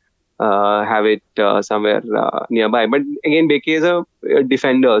 than have it somewhere nearby. But again, Beke is a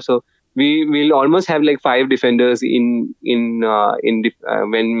defender, so. We will almost have 5 defenders when we are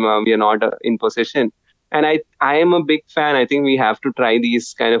not in possession, and I am a big fan. I think we have to try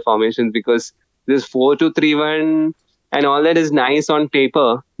these kind of formations, because this 4-2-3-1 and all that is nice on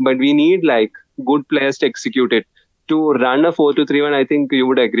paper, but we need good players to execute it. To run a 4-2-3-1, I think you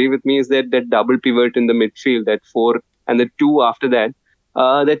would agree with me, is that double pivot in the midfield, that 4 and the 2 after that.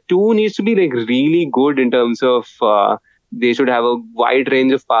 That 2 needs to be really good in terms of. They should have a wide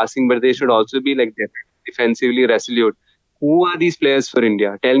range of passing, but they should also be defensively resolute. Who are these players for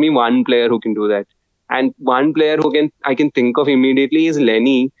India? Tell me one player who can do that. And one player I can think of immediately is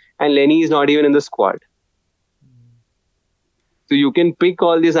Lenny, and Lenny is not even in the squad. So you can pick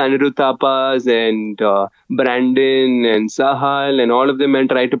all these Anirudh Thapas and Brandon and Sahal and all of them and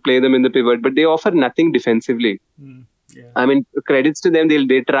try to play them in the pivot, but they offer nothing defensively. Yeah. I mean, credits to them.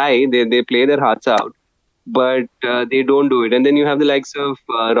 They try. They play their hearts out. But they don't do it. And then you have the likes of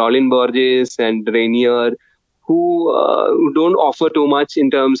Rollin Borges and Rainier, who don't offer too much in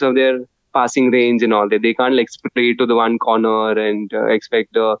terms of their passing range and all that. They can't spray to the one corner and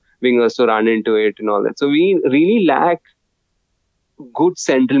expect the wingers to run into it and all that. So we really lack good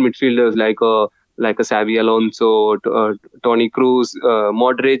central midfielders like a Xavi Alonso, Tony Cruz,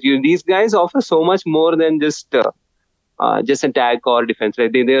 Modric. These guys offer so much more than just attack or defense,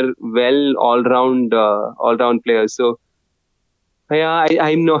 right? They're well all round players. So yeah,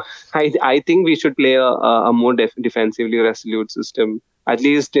 I think we should play a more defensively resolute system, at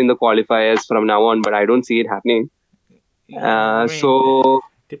least in the qualifiers from now on. But I don't see it happening. So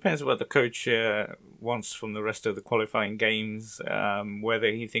depends what the coach wants from the rest of the qualifying games.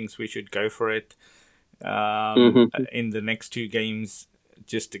 Whether he thinks we should go for it in the next 2 games.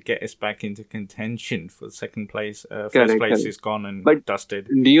 Just to get us back into contention for second place. First place is gone and dusted.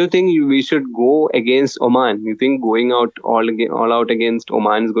 Do you think we should go against Oman? You think going out all out against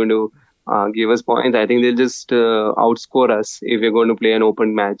Oman is going to give us points? I think they'll just outscore us if we're going to play an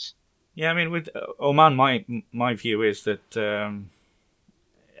open match. Yeah, I mean, with Oman, my view is that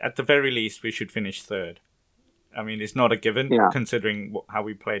at the very least we should finish 3rd. I mean, it's not a given considering how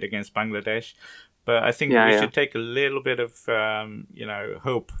we played against Bangladesh. But I think we should take a little bit of,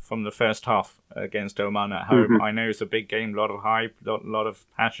 hope from the first half against Oman at home. I know it's a big game, a lot of hype, a lot of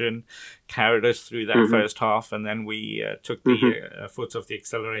passion, carried us through that first half, and then we took the foot off the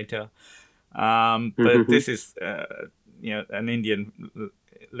accelerator. But this is, an Indian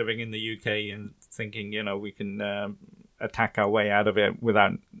living in the UK and thinking, we can attack our way out of it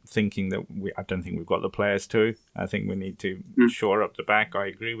without thinking that I don't think we've got the players to. I think we need to shore up the back. I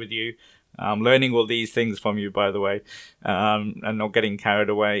agree with you. I'm learning all these things from you, by the way, and not getting carried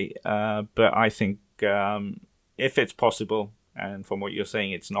away. But I think if it's possible, and from what you're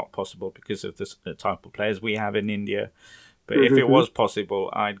saying, it's not possible because of the type of players we have in India. But if it was possible,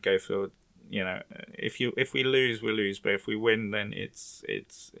 I'd go for, if we lose, we lose. But if we win, then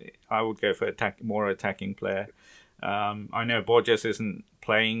I would go for more attacking player. I know Borges isn't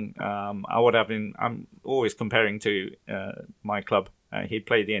playing. I'm always comparing to my club. He'd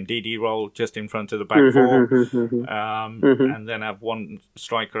play the Ndidi role just in front of the back four, and then have one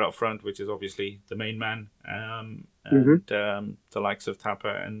striker up front, which is obviously the main man, and the likes of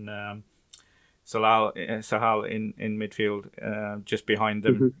Thapa and Sahal in midfield, just behind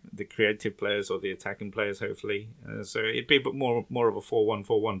them, the creative players or the attacking players, hopefully. So it'd be more of a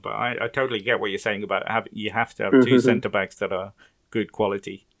 4-1-4-1. But I totally get what you're saying about you have to have two centre backs that are good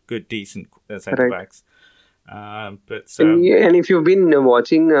quality, good decent centre backs. And if you've been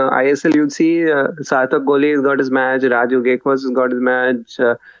watching ISL, you'd see Sarthak Gole has got his match, Raju Gekwas has got his match,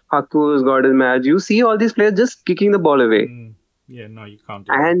 Haku has got his match. You see all these players just kicking the ball away. Yeah, no, you can't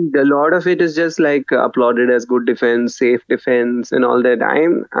do and that. A lot of it is just applauded as good defense, safe defense, and all that.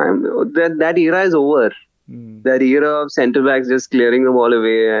 That era is over. That era of centre backs just clearing the ball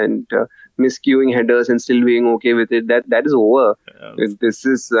away and miscuing headers and still being okay with it. That is over. This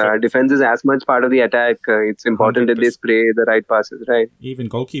is defense is as much part of the attack. It's important 100%. That they spray the right passes, right? Even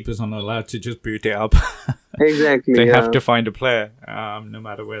goalkeepers are not allowed to just boot it up. Exactly. They have to find a player, no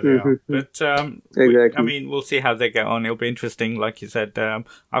matter where they are. But exactly. We'll see how they get on. It'll be interesting, like you said.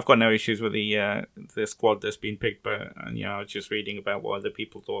 I've got no issues with the squad that's been picked, but I was just reading about what other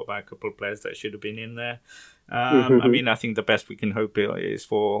people thought about a couple of players that should have been in there. I think the best we can hope is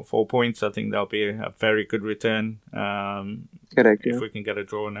for 4 points. I think that'll be a very good return. Correct. If we can get a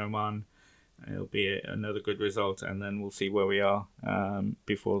draw in Oman, it'll be another good result, and then we'll see where we are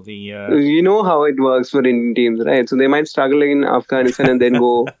before the... You know how it works for Indian teams, right? So they might struggle in Afghanistan and then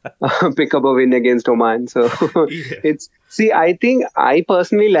go pick up a win against Oman. So I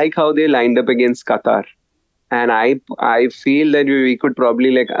personally like how they lined up against Qatar. And I feel that we could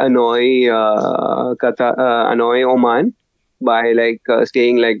probably annoy Oman by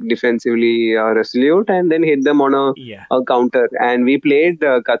staying defensively resolute and then hit them on a counter. And we played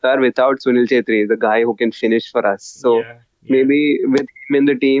Qatar without Sunil Chhetri, the guy who can finish for us. So maybe with him in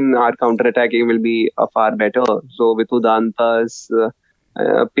the team, our counter-attacking will be far better. So with Udanta's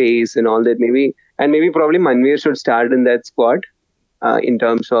pace and all that, maybe probably Manveer should start in that squad in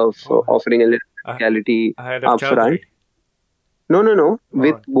terms of offering a little physicality up front. No.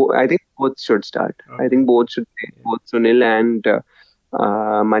 I think both should start. Okay. I think both should play. Both Sunil and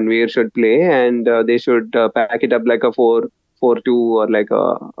Manveer should play, and they should pack it up like a 4-4-2 or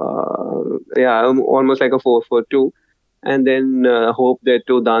almost like a 4-4-2, and then hope that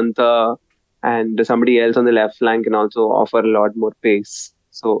Udanta and somebody else on the left flank can also offer a lot more pace.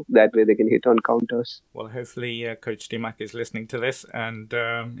 So that way they can hit on counters. Well, hopefully Coach Dimak is listening to this and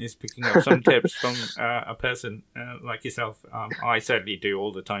is picking up some tips from a person like yourself. I certainly do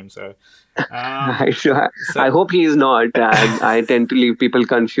all the time. So I hope he is not. I tend to leave people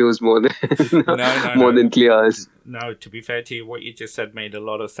confused more than than clears. No, to be fair to you, what you just said made a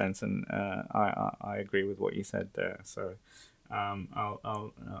lot of sense, and I agree with what you said there. So.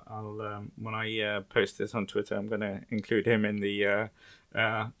 I'll when I post this on Twitter, I'm going to include him in the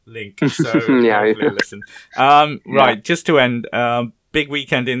link. So hopefully listen. Right, just to end, big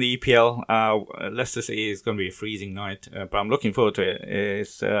weekend in the EPL. Leicester City is going to be a freezing night, but I'm looking forward to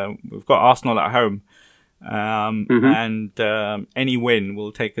it. We've got Arsenal at home. And any win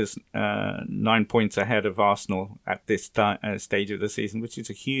will take us 9 points ahead of Arsenal at this stage of the season, which is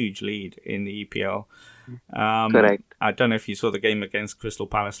a huge lead in the EPL. Correct. I don't know if you saw the game against Crystal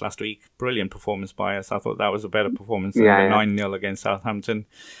Palace last week. Brilliant performance by us. I thought that was a better performance than the 9-0 against Southampton.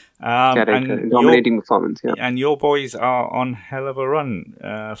 Correct. Dominating performance. Yeah. And your boys are on hell of a run.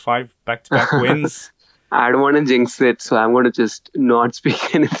 5 back-to-back wins. I don't want to jinx it, so I'm going to just not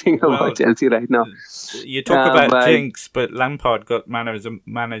speak anything about Chelsea right now. You talk about jinx, but Lampard got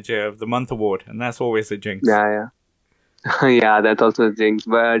Manager of the Month award, and that's always a jinx. Yeah, that's also a jinx.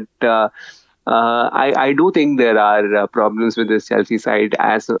 But I do think there are problems with this Chelsea side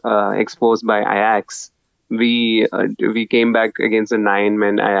as exposed by Ajax. We came back against a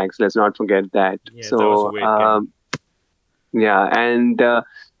 9-man Ajax. Let's not forget that. Yeah, that was a weird game. Yeah,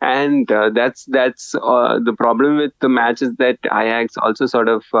 and that's the problem with the match is that Ajax also sort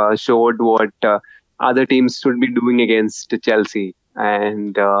of showed what other teams should be doing against Chelsea,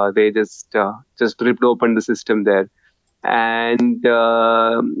 and they just ripped open the system there. And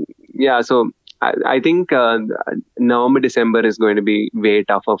yeah, so I think November December is going to be way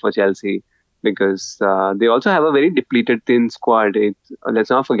tougher for Chelsea because they also have a very depleted thin squad. Let's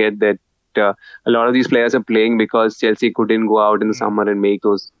not forget that a lot of these players are playing because Chelsea couldn't go out in the summer and make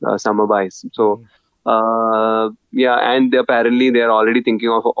those summer buys. So yeah, and apparently they are already thinking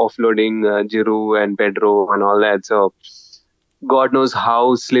of offloading Giroud and Pedro and all that. So God knows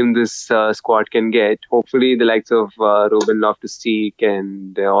how slim this squad can get. Hopefully, the likes of Ruben Loftus-Cheek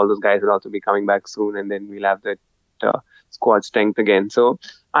and all those guys will also be coming back soon, and then we'll have that squad strength again. So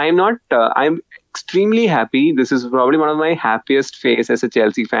I'm not. I'm extremely happy. This is probably one of my happiest phase as a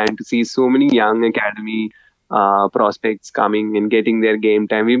Chelsea fan to see so many young academy prospects coming and getting their game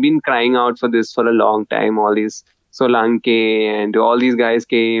time. We've been crying out for this for a long time. All these Solanke and all these guys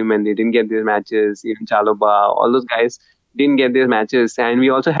came and they didn't get their matches. Even Chaloba, all those guys didn't get their matches, and we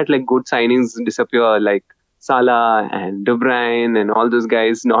also had like good signings disappear, like Salah and De Bruyne and all those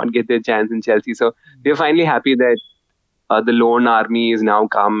guys not get their chance in Chelsea. So we're finally happy that the loan army is now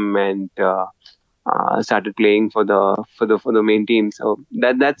come and started playing for the main team. So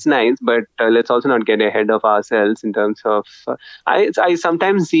that's nice, but let's also not get ahead of ourselves in terms of. I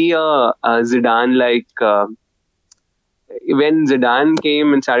sometimes see a Zidane like. When Zidane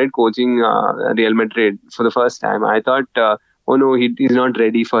came and started coaching Real Madrid for the first time, I thought, oh no, he's not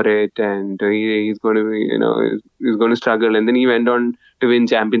ready for it, and he's going to, he's going to struggle. And then he went on to win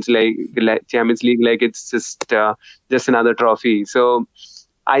Champions League like it's just another trophy. So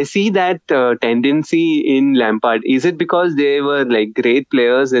I see that tendency in Lampard. Is it because they were like great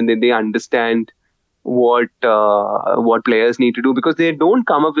players and then they understand what players need to do, because they don't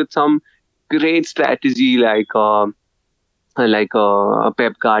come up with some great strategy like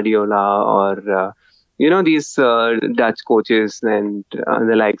Pep Guardiola or these Dutch coaches and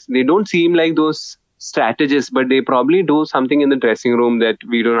the likes. They don't seem like those strategists, but they probably do something in the dressing room that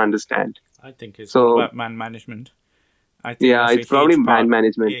we don't understand. I think it's all about man management. I think it's probably man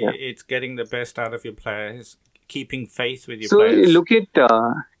management. It's getting the best out of your players, keeping faith with your players. So look at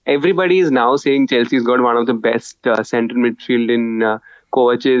everybody is now saying Chelsea's got one of the best central midfield in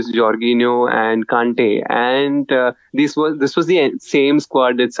Kovacic, Jorginho, and Kante, and this was the same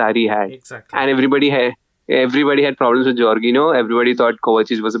squad that Sarri had. Exactly. And everybody had problems with Jorginho. Everybody thought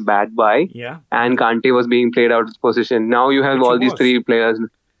Kovacic was a bad buy. Yeah. And Kante was being played out of position. Now you have all these three players.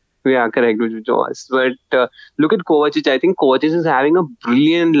 Yeah, correct, which was. But look at Kovacic. I think Kovacic is having a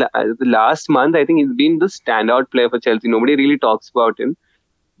brilliant. The last month, I think he's been the standout player for Chelsea. Nobody really talks about him,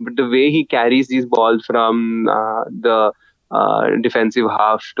 but the way he carries these balls from the defensive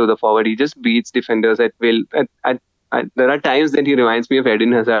half to the forward, he just beats defenders at will. There are times that he reminds me of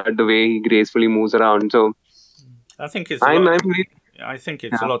Eden Hazard, the way he gracefully moves around. So I think it's a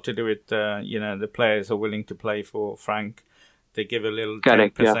lot to do with the players are willing to play for Frank. They give a little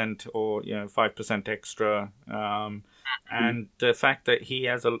 10% or 5% extra, and the fact that he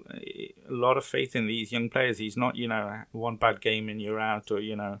has a lot of faith in these young players. He's not one bad game and you're out, or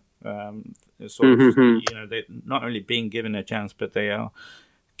they're not only being given a chance, but they are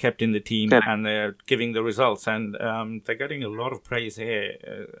kept in the team and they're giving the results, and they're getting a lot of praise here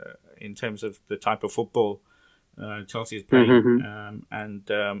in terms of the type of football Chelsea is playing, and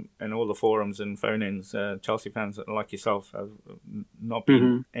all the forums and phone-ins. Chelsea fans like yourself have not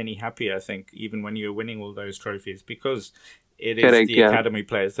been any happier, I think, even when you're winning all those trophies, because it is the academy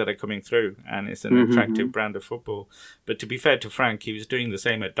players that are coming through, and it's an attractive brand of football. But to be fair to Frank, he was doing the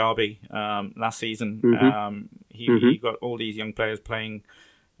same at Derby last season. He got all these young players playing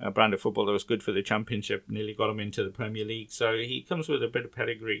a brand of football that was good for the Championship, nearly got him into the Premier League. So he comes with a bit of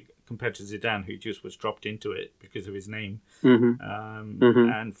pedigree compared to Zidane, who just was dropped into it because of his name.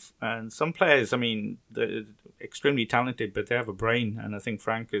 And some players, I mean, they're extremely talented, but they have a brain. And I think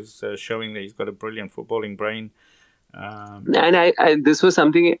Frank is showing that he's got a brilliant footballing brain. And I this was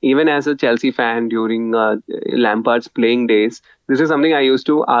something, even as a Chelsea fan during Lampard's playing days, this is something I used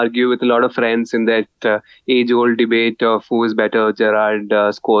to argue with a lot of friends in that age-old debate of who is better, Gerrard,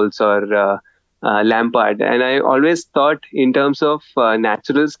 Scholes or Lampard. And I always thought in terms of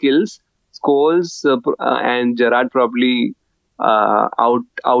natural skills, Scholes and Gerrard probably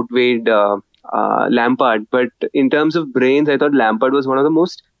outweighed Lampard. But in terms of brains, I thought Lampard was one of the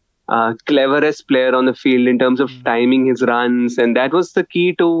most cleverest player on the field in terms of timing his runs. And that was the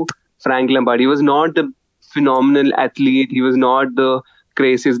key to Frank Lampard. He was not the phenomenal athlete. He was not the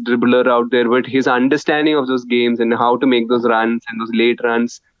craziest dribbler out there, but his understanding of those games and how to make those runs and those late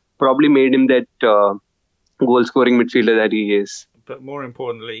runs probably made him that goal-scoring midfielder that he is. But more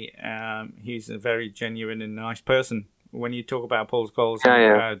importantly, he's a very genuine and nice person. When you talk about Paul Scholes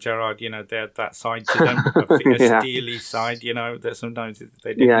and Gerrard, they're that side to them, a steely side, that sometimes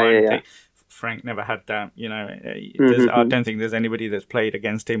they didn't mind. Frank never had that, I don't think there's anybody that's played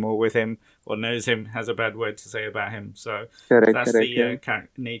against him or with him or knows him, has a bad word to say about him. So that's the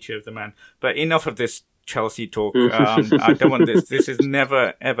nature of the man. But enough of this Chelsea talk. I don't want this. This is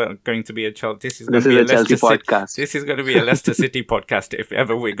never ever going to be a Chelsea. This is going to be a Leicester podcast. This is going to be a Leicester City podcast if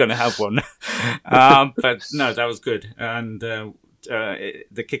ever we're going to have one. But no, that was good. And the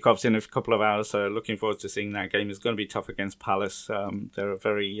kickoff's in a couple of hours. So looking forward to seeing that game. It's going to be tough against Palace. They're a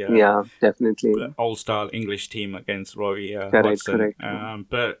very definitely old style English team against Roy Hodgson.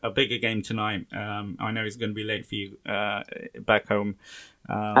 But a bigger game tonight. I know it's going to be late for you back home.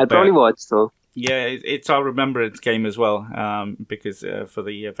 I'll probably watch though. Yeah, it's our remembrance game as well, because for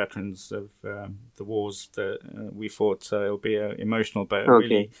the veterans of the wars that we fought, so it'll be emotional, but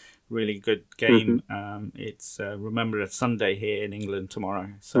really, really good game. It's Remembrance Sunday here in England tomorrow,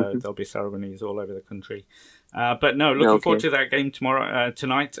 so there'll be ceremonies all over the country. But no, looking forward to that game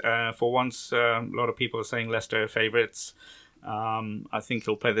tonight. For once, a lot of people are saying Leicester are favourites. I think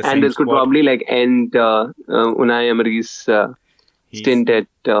he'll play the same and this squad. Could probably end Unai Emery's stint at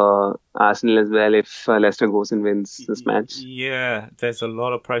Arsenal as well if Leicester goes and wins this match. Yeah, there's a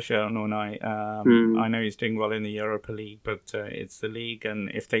lot of pressure on Unai. I know he's doing well in the Europa League, but it's the league, and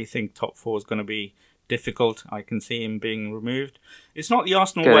if they think top four is going to be difficult, I can see him being removed. It's not the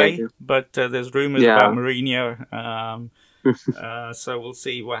Arsenal way, but there's rumours about Mourinho. So we'll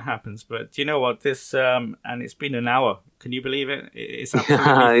see what happens. But you know what? This and it's been an hour. Can you believe it? It's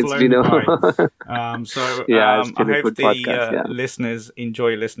absolutely flown by. I hope the listeners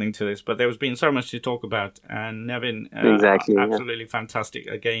enjoy listening to this. But there's been so much to talk about. And Nevin, absolutely fantastic.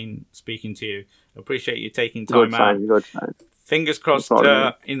 Again, speaking to you. Appreciate you taking time out. Good fun. Fingers crossed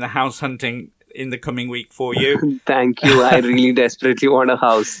in the house hunting in the coming week for you. Thank you. I really desperately want a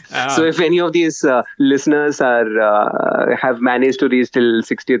house. So if any of these listeners have managed to reach till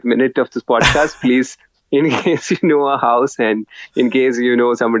 60th minute of this podcast, please, in case you know a house and in case you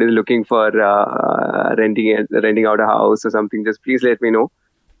know somebody is looking for renting out a house or something, just please let me know.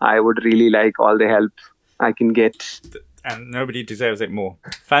 I would really like all the help I can get. And nobody deserves it more.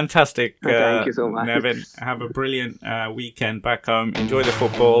 Fantastic. Thank you so much. Nevin, have a brilliant weekend back home. Enjoy the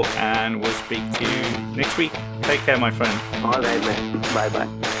football, and we'll speak to you next week. Take care, my friend. All right, man.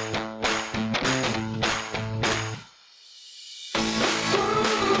 Bye-bye.